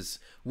matches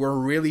were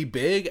really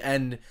big,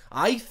 and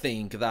I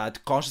think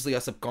that consciously or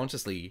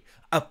subconsciously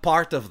a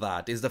part of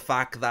that is the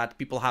fact that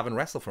people haven't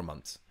wrestled for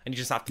months, and you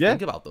just have to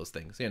think about those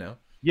things,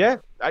 Yeah,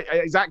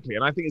 exactly,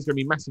 and I think it's going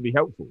to be massively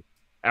helpful.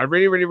 I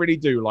really, really, really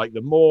do. Like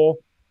the more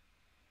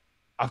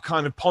I've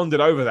kind of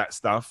pondered over that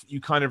stuff, you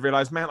kind of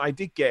realize, man, I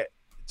did get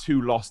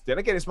too lost in.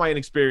 Again, it's my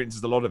inexperience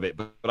is a lot of it,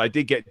 but I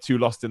did get too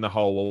lost in the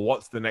whole, well,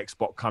 what's the next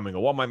spot coming,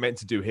 or what am I meant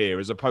to do here,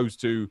 as opposed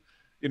to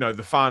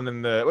the fun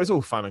and it's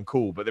all fun and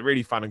cool, but the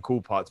really fun and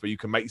cool parts where you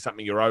can make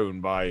something your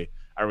own by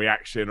a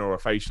reaction or a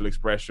facial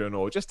expression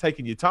or just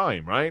taking your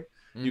time, right?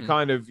 You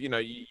kind of,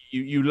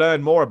 you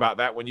learn more about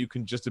that when you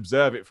can just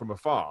observe it from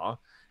afar.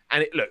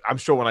 And look, I'm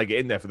sure when I get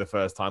in there for the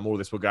first time, all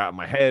this will go out of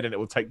my head and it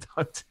will take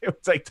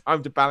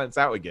time to balance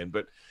out again.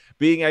 But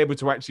being able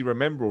to actually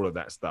remember all of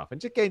that stuff and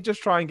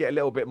just try and get a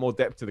little bit more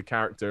depth to the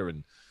character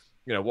and,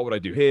 what would I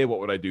do here? What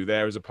would I do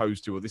there? As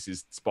opposed to, well, this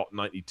is spot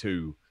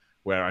 92.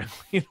 Where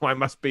I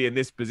must be in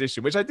this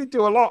position, which I did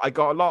do a lot. I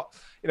got a lot,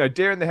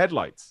 deer in the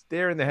headlights,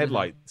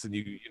 and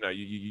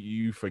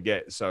you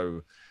forget.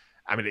 So,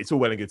 I mean, it's all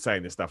well and good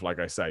saying this stuff, like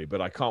I say, but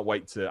I can't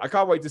wait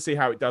to see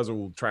how it does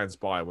all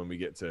transpire when we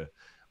get to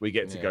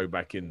go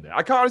back in there.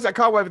 I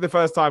can't wait for the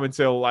first time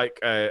until like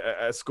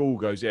a school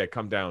goes,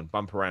 come down,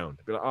 bump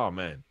around. Be like, oh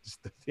man,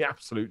 just the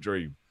absolute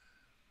dream.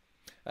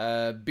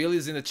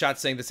 Billy's in the chat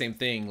saying the same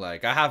thing.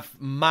 Like, I have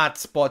mad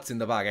spots in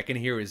the bag. I can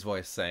hear his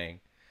voice saying,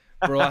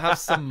 bro, I have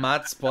some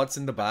mad spots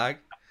in the bag.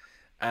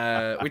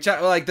 Which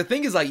I like. The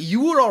thing is, like,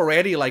 you were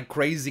already like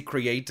crazy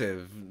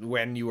creative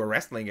when you were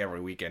wrestling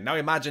every weekend. Now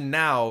imagine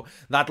now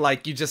that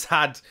like you just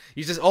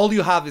all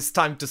you have is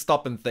time to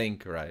stop and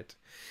think, right?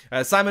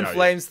 Simon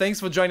Flames, thanks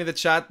for joining the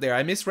chat there.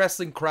 I miss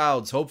wrestling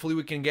crowds. Hopefully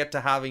we can get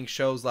to having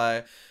shows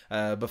like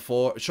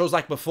before,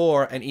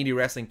 and indie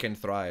wrestling can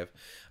thrive.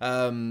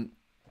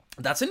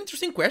 That's an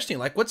interesting question.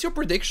 Like, what's your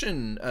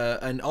prediction?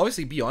 And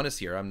obviously, be honest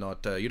here. I'm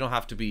not. You don't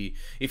have to be.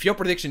 If your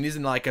prediction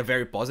isn't like a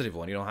very positive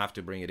one, you don't have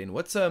to bring it in.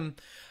 What's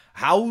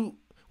how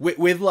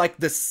with like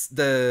this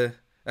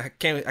I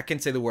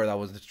can't say the word I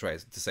was trying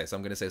to say, so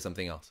I'm gonna say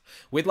something else.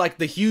 With like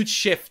the huge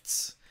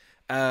shifts,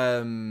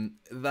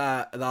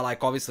 that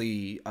like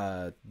obviously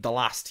the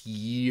last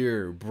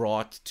year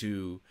brought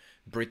to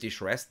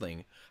British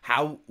wrestling.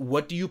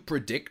 What do you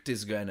predict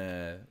is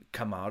gonna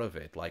come out of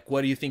it? Like,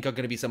 what do you think are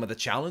gonna be some of the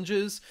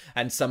challenges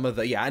and some of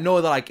the I know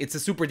that like it's a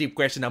super deep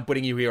question, I'm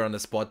putting you here on the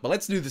spot, but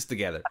let's do this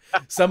together.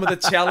 Some of the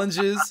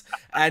challenges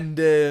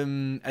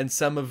and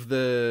some of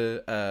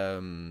the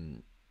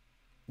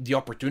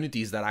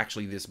opportunities that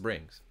actually this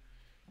brings.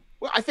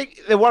 Well, I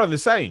think they're one and the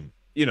same.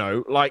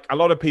 Like a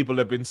lot of people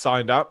have been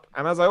signed up,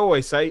 and as I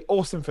always say,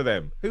 awesome for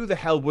them. Who the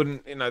hell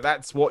wouldn't?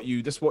 That's what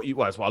that's what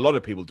a lot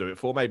of people do it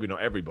for. Maybe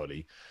not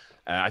everybody.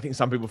 I think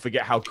some people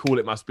forget how cool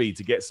it must be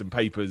to get some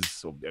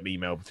papers or an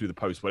email through the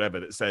post, whatever,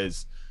 that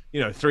says,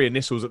 3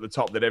 initials at the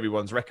top that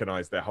everyone's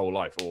recognized their whole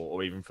life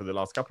or even for the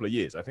last couple of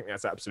years. I think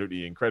that's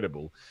absolutely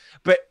incredible.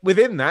 But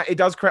within that, it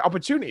does create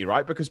opportunity,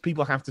 right? Because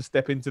people have to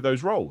step into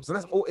those roles. And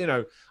that's all, I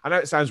know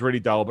it sounds really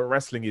dull, but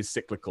wrestling is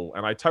cyclical.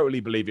 And I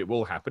totally believe it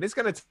will happen. It's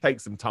going to take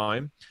some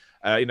time.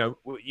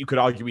 You could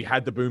argue we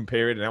had the boom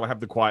period and now we have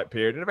the quiet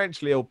period, and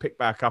eventually it'll pick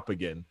back up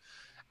again.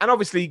 And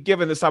obviously,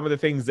 given that some of the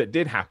things that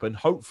did happen,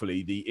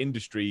 hopefully the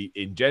industry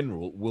in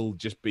general will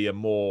just be a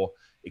more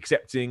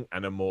accepting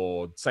and a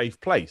more safe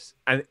place.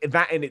 And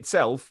that in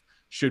itself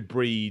should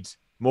breed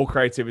more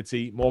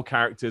creativity, more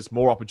characters,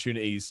 more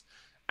opportunities,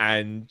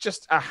 and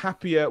just a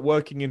happier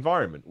working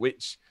environment,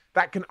 which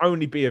that can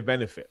only be a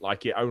benefit.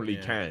 Like it only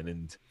can.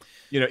 And,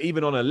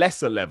 even on a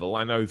lesser level,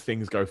 I know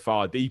things go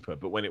far deeper,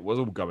 but when it was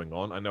all going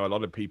on, I know a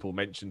lot of people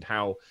mentioned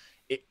how,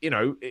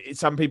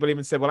 some people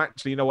even said, well,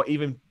 actually, you know what,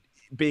 even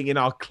being in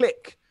our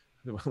clique,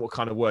 what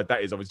kind of word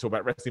that is, obviously talk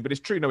about wrestling, but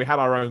it's true. We had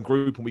our own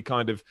group and we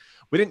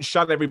didn't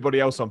shun everybody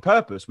else on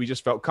purpose. We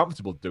just felt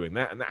comfortable doing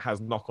that. And that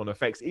has knock-on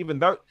effects. Even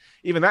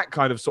that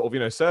kind of sort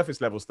of, surface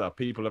level stuff,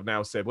 people have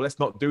now said, well, let's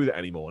not do that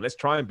anymore. Let's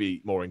try and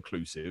be more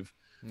inclusive.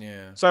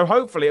 Yeah. So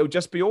hopefully it'll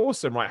just be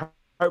awesome, right?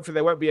 Hopefully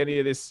there won't be any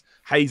of this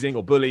hazing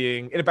or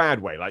bullying in a bad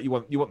way. Like you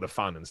want the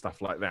fun and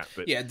stuff like that.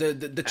 But yeah,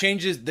 the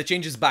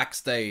changes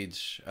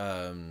backstage,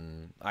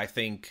 I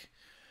think,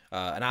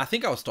 and I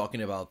think I was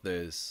talking about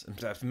this.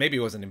 Maybe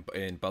it wasn't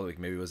in public,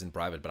 maybe it was in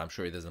private, but I'm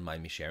sure he doesn't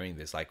mind me sharing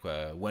this. Like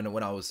when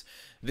I was,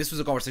 this was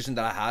a conversation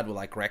that I had with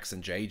like Rex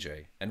and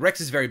JJ, and Rex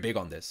is very big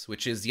on this,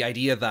 which is the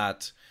idea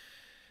that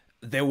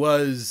there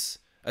was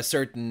a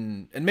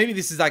certain, and maybe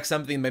this is like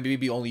something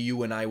maybe only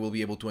you and I will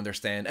be able to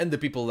understand, and the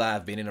people that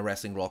have been in a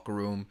wrestling locker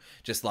room,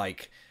 just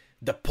like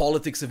the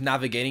politics of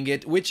navigating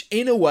it, which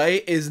in a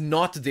way is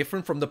not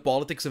different from the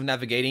politics of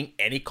navigating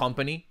any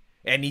company,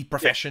 any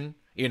profession.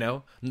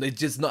 It's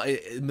just not,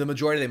 the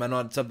majority of them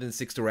are not something that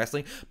sticks to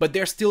wrestling, but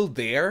they're still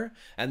there.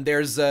 And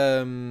there's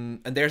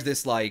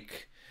this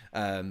like,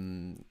 a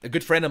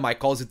good friend of mine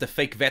calls it the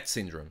fake vet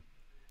syndrome.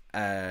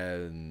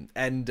 And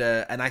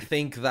I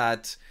think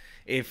that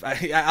if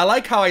I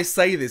like how I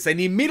say this,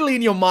 and immediately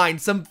in your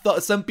mind, some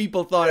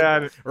people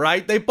thought,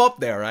 right? They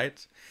pop there,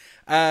 right?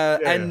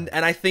 And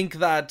I think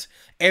that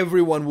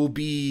everyone will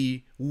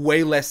be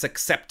way less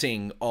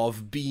accepting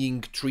of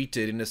being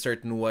treated in a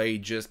certain way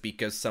just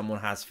because someone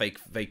has fake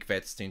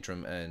vet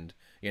syndrome, and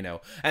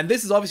and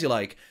this is obviously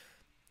like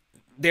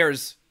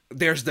there's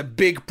the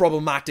big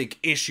problematic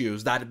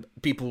issues that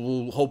people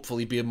will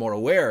hopefully be more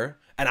aware,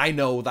 and I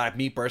know that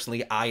me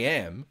personally I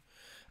am,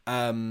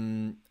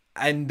 and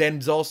then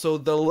there's also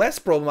the less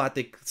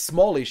problematic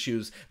small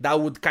issues that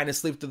would kind of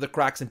slip through the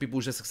cracks and people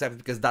just accept it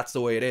because that's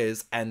the way it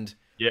is, and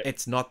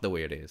it's not the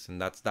way it is,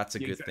 and that's a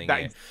good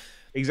thing.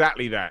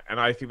 Exactly that. And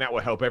I think that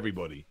will help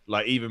everybody.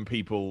 Like even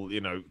people,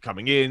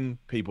 coming in,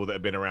 people that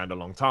have been around a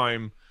long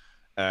time.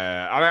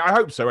 I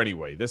hope so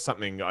anyway. There's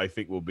something I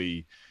think will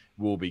be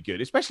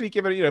good, especially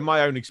given,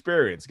 my own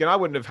experience. Again, I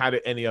wouldn't have had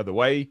it any other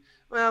way.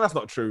 Well, that's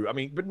not true. I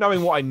mean, but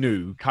knowing what I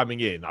knew coming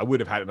in, I would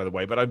have had it another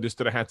way, but I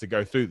understood I had to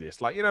go through this.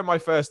 Like, my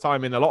first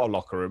time in a lot of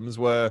locker rooms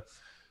were,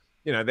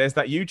 there's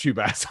that YouTube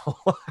asshole.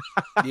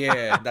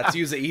 Yeah,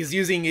 he's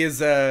using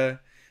his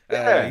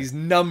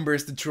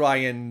numbers to try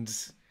and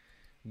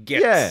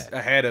get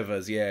ahead of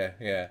us.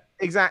 Yeah.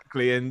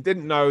 Exactly, and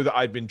didn't know that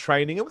I'd been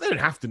training. They don't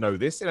have to know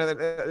this.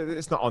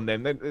 It's not on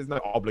them. There's no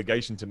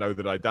obligation to know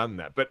that I'd done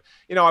that. But,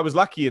 I was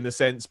lucky in the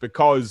sense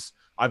because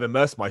I've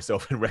immersed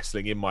myself in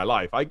wrestling in my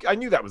life. I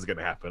knew that was going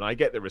to happen. I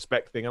get the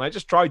respect thing, and I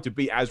just tried to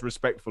be as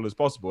respectful as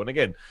possible. And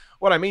again,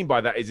 what I mean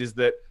by that is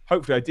that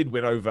hopefully I did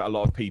win over a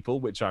lot of people,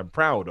 which I'm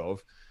proud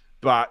of.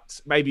 But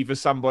maybe for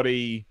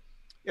somebody,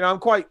 I'm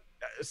quite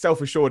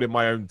self-assured in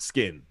my own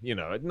skin.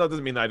 It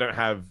doesn't mean that I don't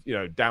have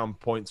down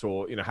points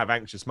or have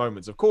anxious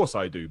moments. Of course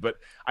I do, but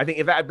I think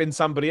if that had been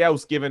somebody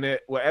else, given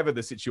it whatever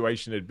the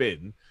situation had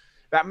been,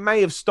 that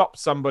may have stopped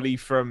somebody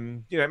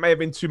from it may have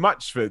been too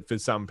much for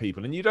some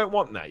people, and you don't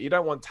want that. You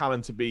don't want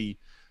talent to be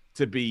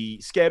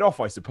scared off,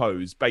 I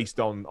suppose, based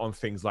on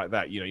things like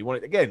that. You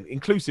want it, again,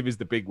 inclusive is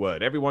the big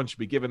word. Everyone should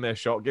be given their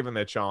shot, given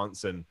their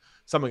chance, and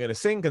some are going to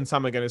sink and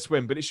some are going to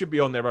swim, but it should be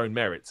on their own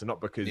merits and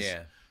not because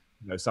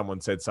someone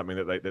said something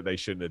that they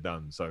shouldn't have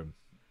done. So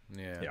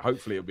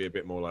hopefully it'll be a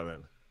bit more like that.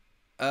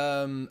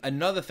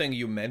 Another thing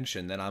you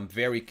mentioned, and I'm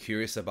very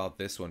curious about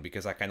this one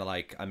because I kind of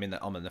like I'm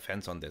on the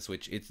fence on this,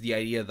 which it's the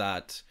idea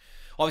that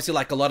obviously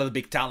like a lot of the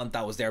big talent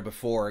that was there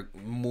before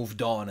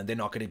moved on and they're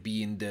not going to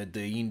be in the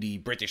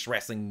indie British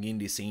wrestling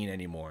indie scene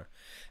anymore,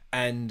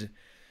 and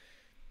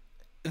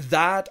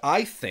that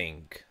I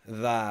think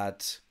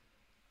that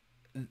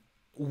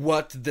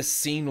what the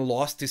scene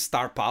lost is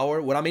star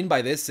power. What I mean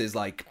by this is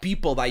like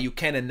people that you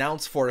can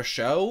announce for a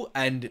show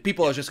and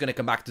people are just going to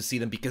come back to see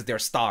them because they're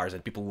stars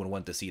and people would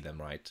want to see them,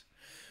 right?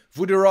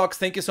 Voodoo Rocks,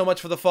 thank you so much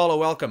for the follow.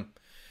 Welcome.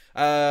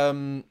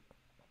 So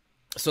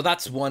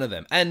that's one of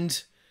them.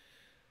 And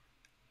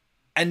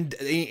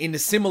in a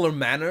similar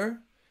manner,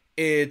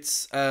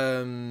 it's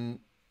the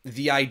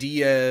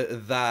idea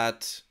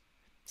that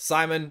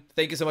Simon,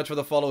 thank you so much for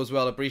the follow as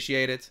well.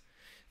 Appreciate it.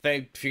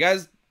 If you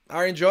guys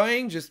are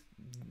enjoying, just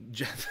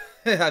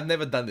I've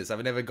never done this.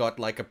 I've never got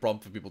like a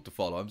prompt for people to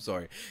follow. I'm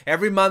sorry.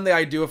 Every Monday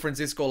I do a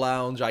Francisco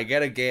Lounge. I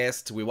get a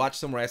guest. We watch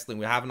some wrestling.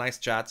 We have nice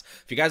chats.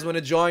 If you guys want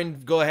to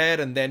join, go ahead.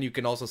 And then you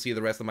can also see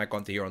the rest of my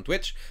content here on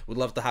Twitch. Would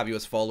love to have you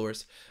as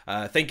followers.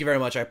 Thank you very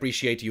much. I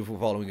appreciate you for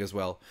following as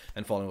well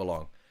and following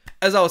along.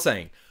 As I was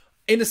saying,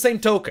 in the same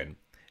token,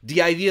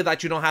 the idea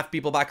that you don't have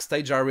people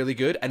backstage are really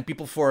good, and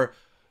people for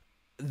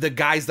the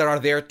guys that are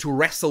there to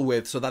wrestle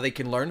with so that they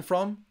can learn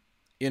from,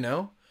 you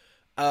know?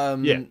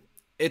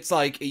 It's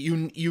like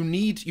you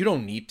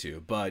don't need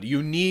to, but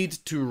you need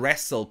to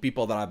wrestle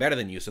people that are better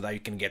than you so that you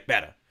can get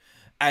better.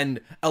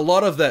 And a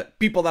lot of the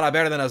people that are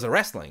better than us at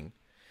wrestling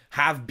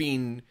have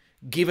been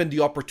given the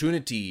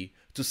opportunity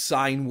to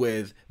sign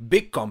with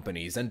big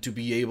companies and to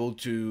be able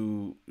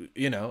to,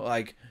 you know,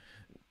 like,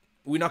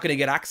 we're not going to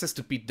get access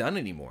to Pete Dunne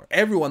anymore.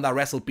 Everyone that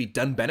wrestled Pete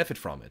Dunne benefit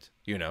from it,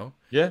 you know?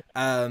 Yeah.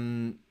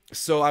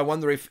 So I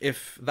wonder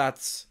if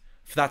that's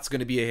going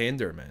to be a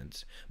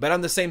hindrance. But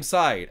on the same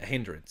side, a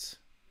hindrance.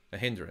 I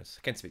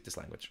can't speak this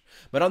language.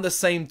 But on the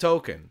same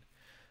token,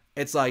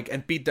 it's like,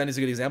 and Pete Dunne is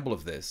a good example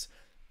of this.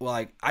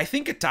 Like, I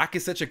think Attack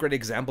is such a great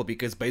example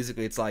because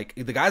basically it's like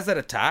the guys that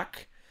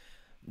Attack,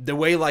 the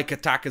way like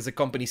Attack as a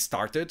company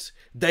started,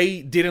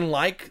 they didn't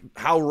like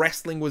how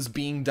wrestling was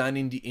being done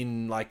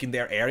in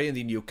their area in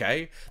the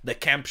UK, the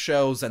camp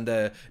shows and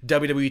the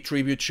WWE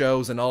tribute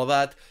shows and all of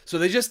that. So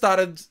they just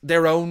started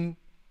their own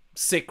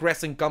sick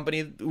wrestling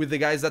company with the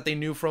guys that they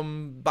knew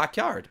from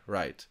backyard,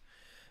 right?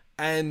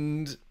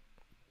 And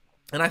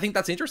I think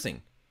that's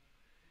interesting.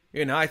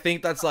 You know, I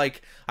think that's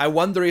like, I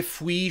wonder if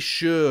we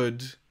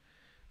should,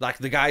 like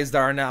the guys that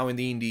are now in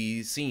the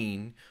indie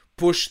scene,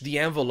 push the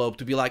envelope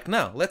to be like,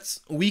 no,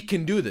 we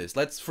can do this.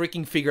 Let's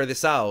freaking figure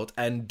this out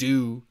and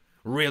do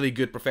really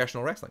good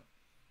professional wrestling.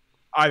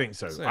 I think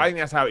so. I think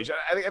that's how it should.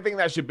 I think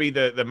that should be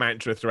the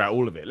mantra throughout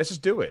all of it. Let's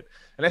just do it.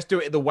 And let's do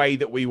it the way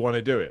that we want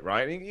to do it,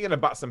 right? You're going to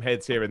butt some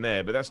heads here and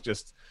there, but that's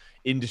just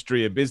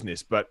industry and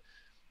business. But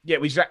yeah,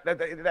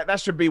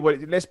 that should be what.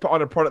 Let's put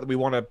on a product that we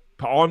want to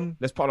put on.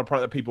 Let's put on a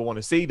product that people want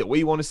to see, that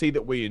we want to see,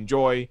 that we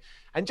enjoy,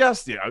 and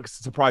just, you know,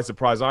 surprise,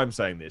 I'm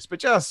saying this, but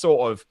just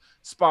sort of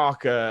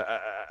spark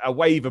a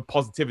wave of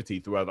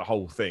positivity throughout the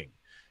whole thing.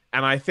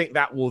 And I think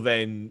that will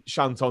then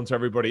shunt on to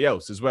everybody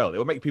else as well. It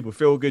will make people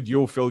feel good.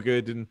 You'll feel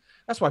good, and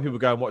that's why people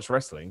go and watch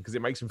wrestling, because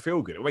it makes them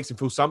feel good. It makes them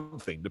feel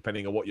something,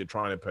 depending on what you're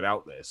trying to put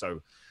out there.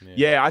 So,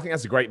 yeah, I think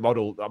that's a great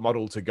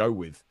model to go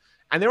with.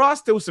 And there are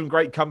still some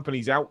great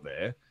companies out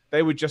there.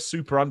 They were just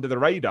super under the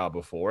radar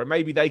before, and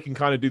maybe they can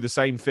kind of do the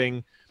same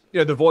thing. You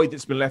know, the void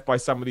that's been left by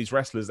some of these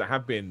wrestlers that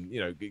have been, you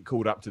know, get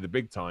called up to the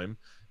big time.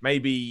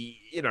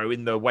 Maybe, you know,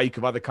 in the wake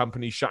of other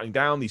companies shutting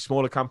down, these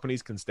smaller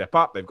companies can step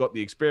up. They've got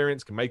the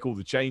experience, can make all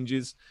the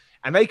changes,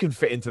 and they can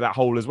fit into that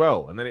hole as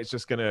well. And then it's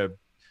just going to,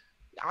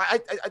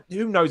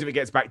 who knows if it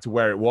gets back to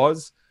where it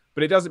was.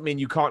 But it doesn't mean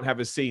you can't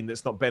have a scene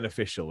that's not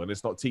beneficial and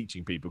it's not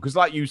teaching people. Because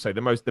like you say,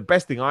 the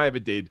best thing I ever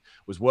did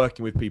was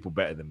working with people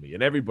better than me.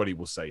 And everybody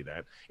will say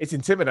that. It's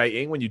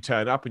intimidating when you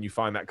turn up and you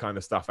find that kind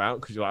of stuff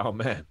out, because you're like, oh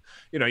man,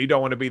 you know, you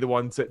don't want to be the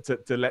one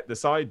to let the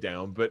side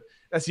down. But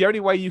that's the only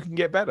way you can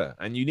get better.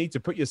 And you need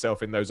to put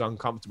yourself in those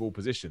uncomfortable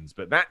positions.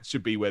 But that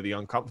should be where the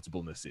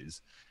uncomfortableness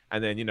is.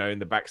 And then, you know, in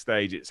the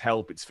backstage, it's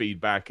help, it's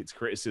feedback, it's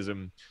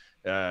criticism.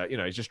 You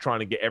know, just trying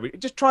to get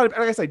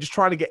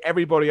trying to get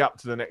everybody up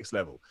to the next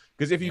level.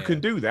 Because if you can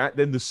do that,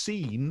 then the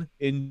scene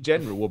in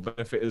general will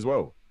benefit as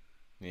well.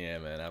 Yeah,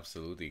 man,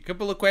 absolutely. A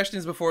couple of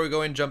questions before we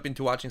go and jump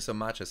into watching some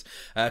matches.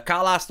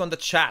 Carl asked on the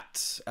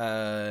chat,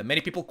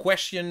 many people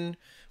question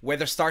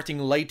whether starting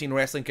late in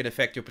wrestling can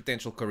affect your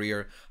potential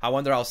career. I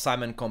wonder how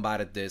Simon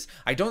combated this.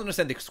 I don't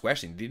understand this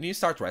question. Didn't you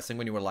start wrestling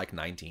when you were like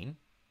 19?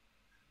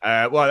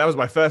 Well, that was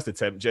my first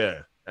attempt,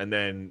 yeah. And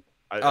then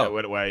I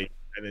went away.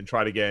 And then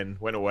tried again,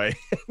 went away,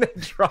 and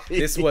then tried.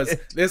 This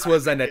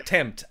was an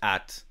attempt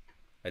at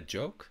a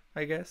joke,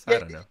 I guess. Yeah, I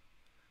don't know.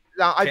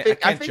 No, I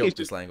think joke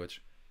this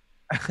language.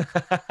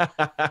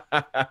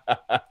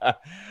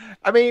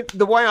 I mean,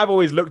 the way I've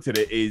always looked at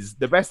it is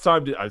the best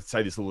time I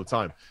say this all the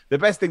time. The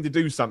best thing to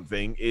do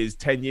something is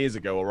 10 years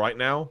ago or right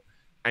now,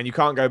 and you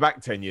can't go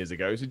back 10 years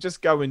ago. So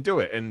just go and do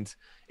it. And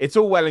it's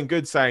all well and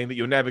good saying that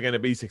you're never going to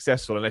be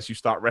successful unless you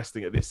start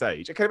wrestling at this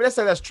age. Okay, but let's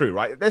say that's true,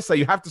 right? Let's say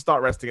you have to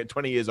start wrestling at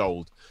 20 years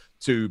old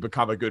to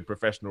become a good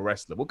professional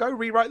wrestler. Well, go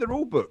rewrite the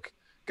rule book.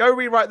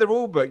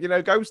 You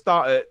know, go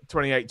start at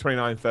 28,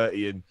 29,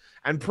 30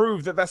 and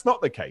prove that that's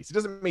not the case. It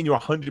doesn't mean you're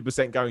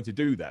 100% going to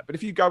do that. But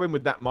if you go in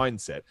with that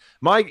mindset,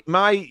 my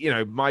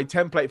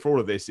template for all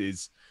of this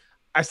is,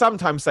 I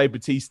sometimes say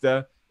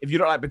Batista. If you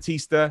don't like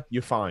Batista,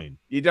 you're fine.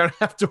 You don't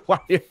have to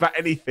worry about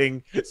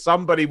anything.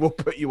 Somebody will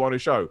put you on a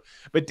show.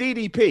 But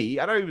DDP,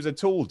 I know he was a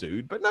tall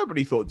dude, but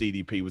nobody thought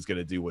DDP was going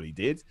to do what he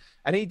did.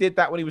 And he did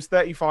that when he was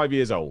 35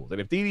 years old. And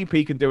if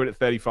DDP can do it at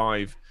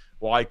 35,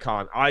 why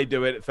can't I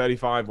do it at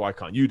 35? Why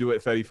can't you do it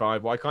at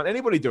 35? Why can't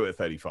anybody do it at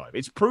 35?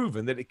 It's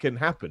proven that it can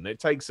happen. It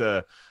takes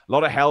a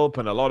lot of help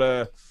and a lot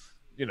of,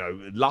 you know,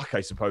 luck, I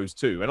suppose,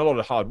 too, and a lot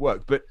of hard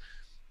work. But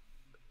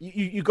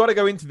you got to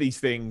go into these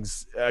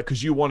things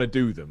because you want to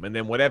do them, and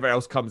then whatever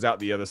else comes out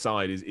the other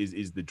side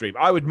is the dream.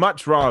 I would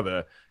much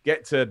rather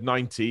get to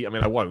 90. I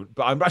mean, I won't,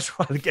 but I'd much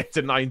rather get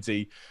to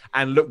 90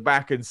 and look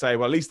back and say,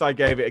 well, at least I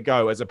gave it a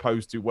go, as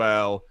opposed to,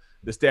 well,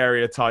 the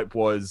stereotype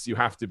was you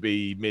have to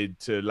be mid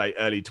to late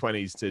early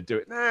 20s to do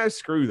it. Nah,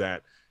 screw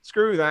that.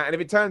 Screw that. And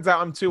if it turns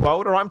out I'm too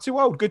old, or I'm too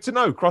old, good to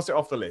know. Cross it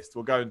off the list.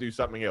 We'll go and do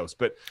something else.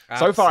 But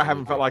so far, I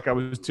haven't felt like I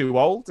was too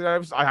old.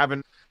 I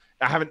haven't.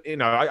 I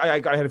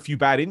had a few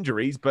bad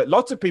injuries, but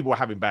lots of people were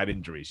having bad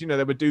injuries.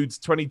 There were dudes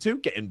 22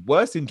 getting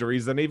worse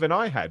injuries than even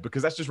I had,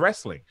 because that's just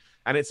wrestling.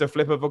 And it's a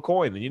flip of a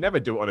coin. And you never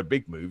do it on a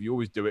big move. You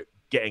always do it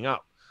getting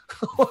up,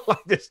 like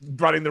just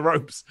running the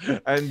ropes.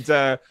 And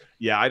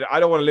I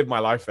don't want to live my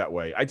life that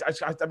way. I'd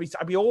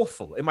be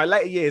awful. In my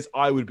later years,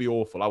 I would be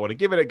awful. I want to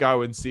give it a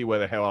go and see where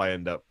the hell I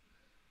end up.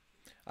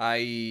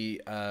 I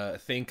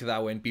think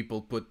that when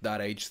people put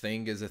that age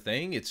thing as a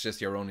thing, it's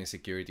just your own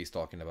insecurities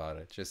talking about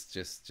it. Just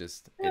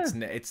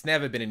it's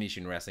never been an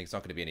issue in wrestling. It's not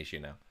going to be an issue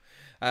now.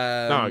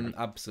 No,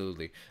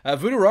 absolutely.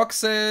 Voodoo Rock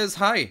says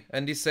hi,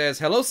 and he says,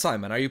 "Hello,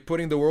 Simon. Are you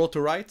putting the world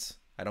to rights?"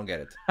 I don't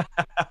get it.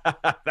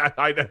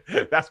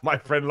 That's my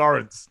friend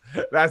Lawrence.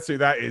 That's who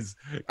that is.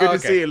 Good to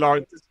see you,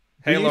 Lawrence.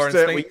 Hey,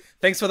 Lawrence.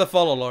 Thanks for the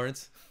follow,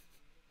 Lawrence.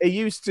 We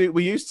used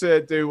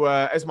to do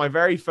as my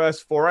very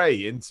first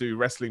foray into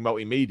wrestling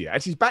multimedia.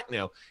 Actually, it's back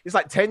now. It's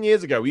like 10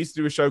 years ago. We used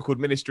to do a show called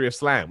Ministry of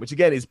Slam, which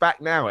again is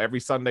back now every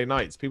Sunday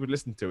nights. People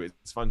listen to it.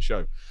 It's a fun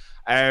show.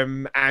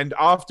 And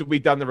after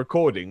we'd done the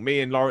recording,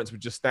 me and Lawrence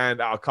would just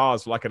stand at our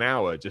cars for like an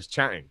hour just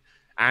chatting.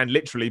 And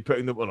literally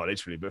not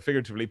literally, but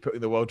figuratively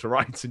putting the world to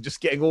rights and just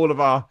getting all of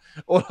our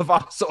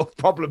sort of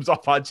problems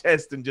off our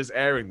chest and just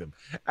airing them.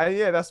 And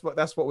yeah, that's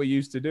what we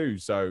used to do.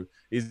 So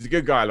he's a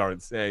good guy,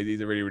 Lawrence. Yeah, he's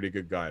a really, really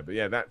good guy. But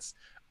yeah, that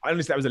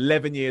was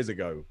 11 years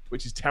ago,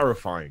 which is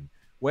terrifying.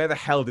 Where the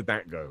hell did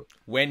that go?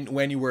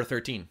 When you were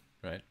 13,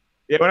 right?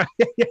 Yeah,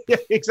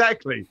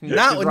 exactly.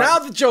 Now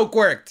the joke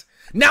worked.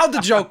 Now the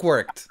joke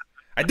worked.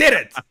 I did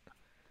it.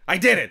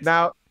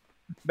 Now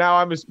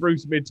I'm a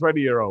spruce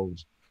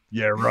mid-20-year-old.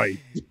 Yeah, right.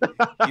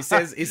 he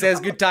says,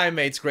 good time,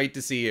 mates. Great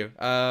to see you.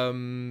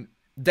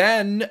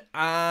 Then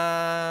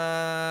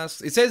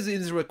it says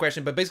in his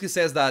question, but basically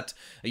says that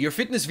your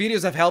fitness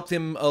videos have helped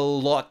him a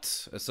lot,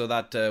 so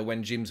that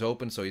when gyms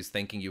open, so he's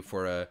thanking you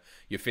for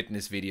your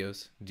fitness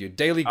videos, your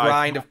daily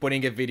grind of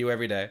putting a video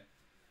every day.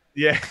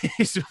 Yeah,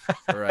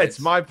 right. It's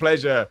my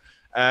pleasure.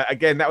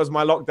 Again, that was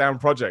my lockdown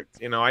project.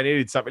 I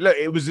needed something. Look,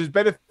 it was as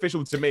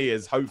beneficial to me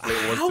as hopefully it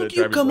was to everybody else. How do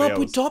you come up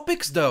with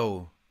topics,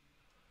 though?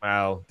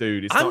 Well,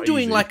 dude, I'm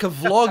doing easy. Like a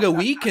vlog a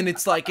week, and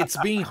it's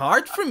being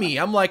hard for me.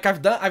 I'm like,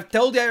 I've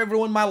told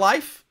everyone my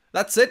life.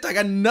 That's it. I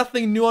got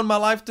nothing new on my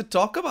life to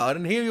talk about,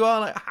 and here you are.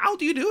 Like, how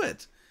do you do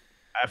it?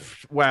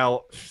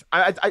 Well,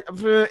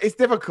 it's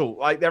difficult.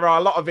 Like, there are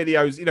a lot of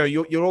videos.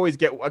 You'll always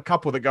get a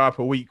couple that go up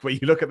a week where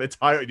you look at the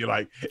title and you're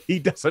like, he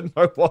doesn't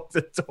know what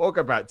to talk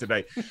about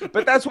today.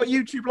 But that's what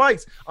YouTube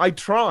likes. I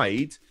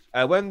tried.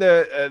 When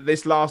before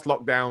this last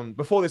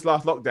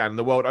lockdown,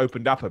 the world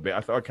opened up a bit, I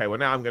thought, okay, well,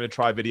 now I'm going to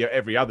try video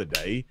every other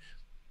day.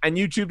 And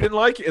YouTube didn't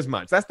like it as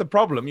much. That's the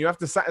problem. You have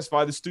to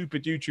satisfy the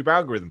stupid YouTube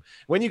algorithm.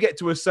 When you get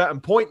to a certain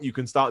point, you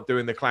can start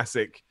doing the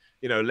classic,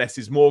 less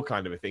is more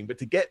kind of a thing. But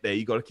to get there,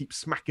 you got to keep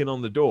smacking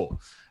on the door.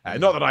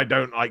 Not that I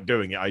don't like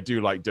doing it. I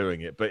do like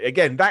doing it. But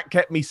again, that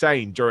kept me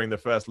sane during the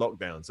first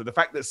lockdown. So the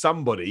fact that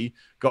somebody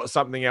got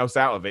something else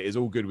out of it is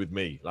all good with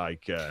me.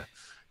 Like,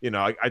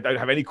 I don't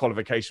have any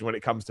qualification when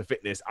it comes to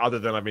fitness other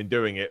than I've been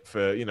doing it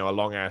for, a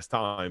long ass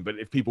time. But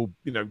if people,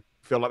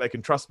 feel like they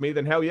can trust me,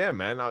 then hell yeah,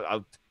 man.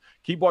 I'll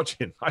keep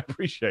watching. I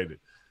appreciate it.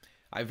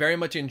 I very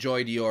much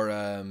enjoyed your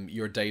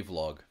day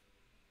vlog.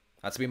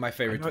 That's been my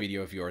favorite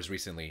video of yours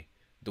recently.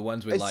 The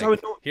ones with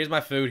here's my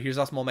food, here's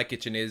how small my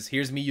kitchen is,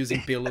 here's me using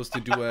pillows to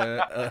do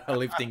a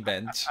lifting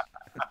bench.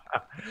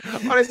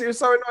 Honestly, it was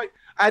so annoying.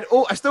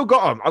 I still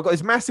got them. I've got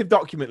this massive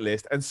document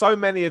list, and so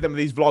many of them are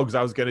these vlogs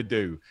I was going to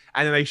do,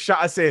 and then they shut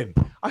us in.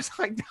 I was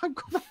like, I've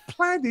got to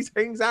plan these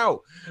things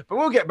out, but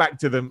we'll get back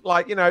to them.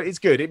 Like, it's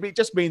good. It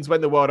just means when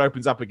the world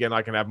opens up again,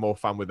 I can have more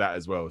fun with that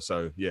as well.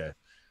 So yeah,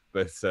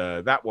 but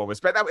that one was,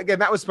 but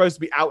that was supposed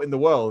to be out in the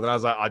world, and I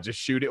was like, I just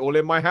shoot it all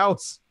in my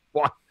house.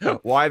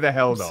 Why the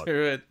hell not?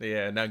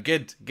 Yeah, no,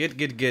 good.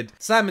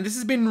 Simon, this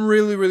has been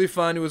really, really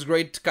fun. It was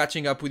great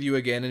catching up with you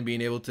again and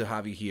being able to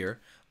have you here.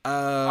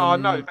 Oh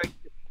no, thank you.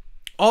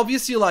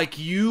 Obviously,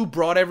 you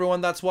brought everyone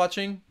that's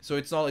watching, so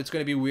it's going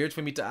to be weird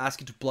for me to ask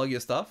you to plug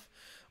your stuff.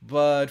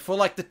 But for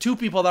the two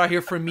people that are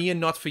here for me and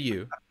not for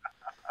you,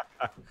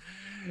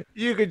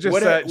 you could just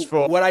search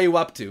for what are you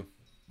up to?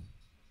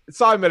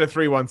 Simon Miller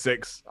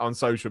 316 on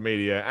social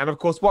media, and of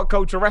course, What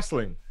Culture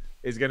Wrestling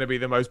is going to be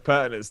the most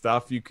pertinent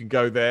stuff. You can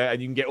go there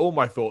and you can get all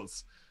my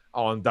thoughts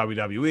on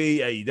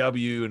WWE,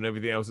 AEW, and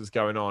everything else that's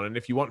going on. And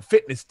if you want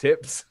fitness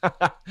tips,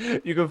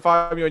 you can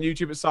find me on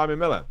YouTube at Simon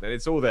Miller. And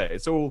it's all there.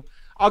 It's all,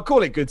 I'll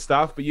call it good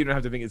stuff, but you don't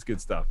have to think it's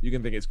good stuff. You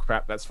can think it's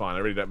crap. That's fine. I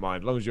really don't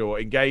mind. As long as you're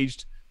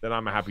engaged, then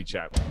I'm a happy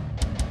chap.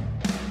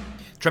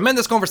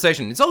 Tremendous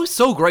conversation. It's always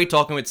so great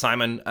talking with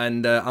Simon,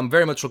 and I'm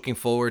very much looking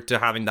forward to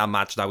having that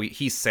match that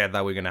he said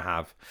that we're going to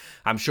have.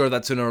 I'm sure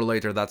that sooner or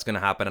later that's going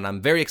to happen, and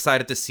I'm very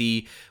excited to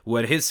see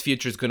what his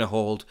future is going to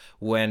hold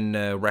when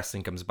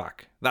wrestling comes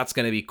back. That's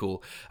going to be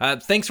cool.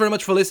 Thanks very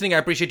much for listening. I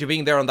appreciate you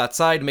being there on that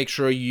side. Make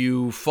sure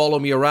you follow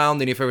me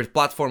around in your favorite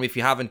platform if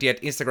you haven't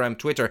yet. Instagram,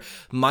 Twitter,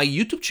 my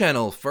YouTube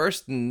channel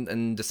first,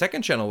 and the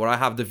second channel where I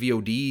have the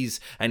VODs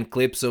and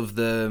clips of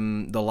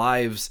the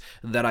lives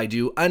that I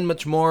do and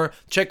much more.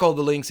 Check all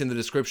the links in the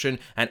description,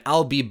 and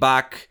I'll be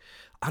back.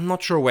 I'm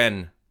not sure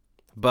when,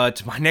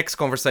 but my next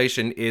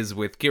conversation is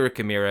with Kira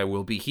Kamira.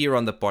 We'll be here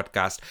on the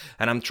podcast,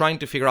 and I'm trying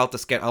to figure out the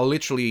schedule.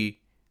 I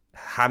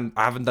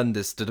haven't done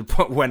this to the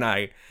point when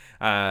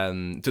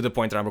to the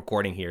point that I'm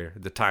recording here,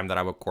 the time that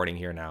I'm recording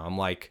here now. I'm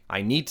like,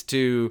 I need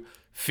to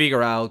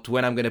figure out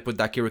when I'm going to put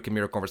that Kira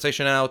Kamira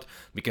conversation out,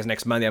 because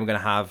next Monday I'm going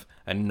to have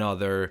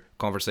another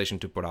conversation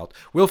to put out.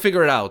 We'll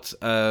figure it out.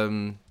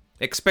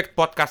 Expect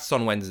podcasts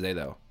on Wednesday,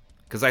 though,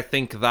 because I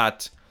think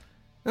that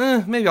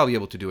maybe I'll be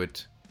able to do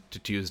it to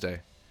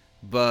Tuesday.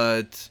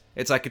 But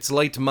it's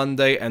late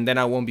Monday, and then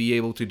I won't be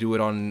able to do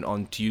it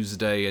on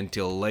Tuesday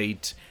until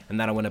late, and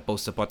then I want to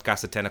post a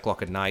podcast at 10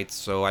 o'clock at night,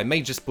 so I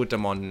may just put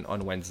them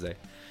on Wednesday.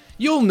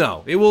 You'll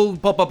know. It will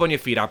pop up on your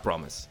feed, I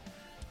promise.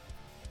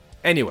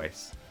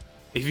 Anyways,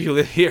 if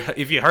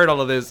you heard all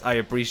of this, I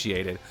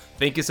appreciate it.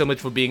 Thank you so much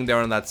for being there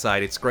on that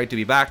side. It's great to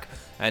be back,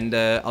 and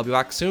I'll be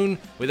back soon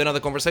with another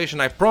conversation.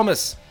 I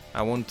promise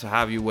I won't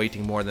have you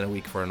waiting more than a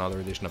week for another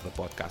edition of the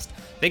podcast.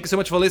 Thank you so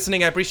much for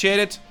listening. I appreciate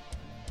it.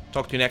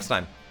 Talk to you next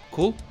time.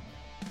 Cool?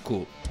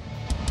 Cool.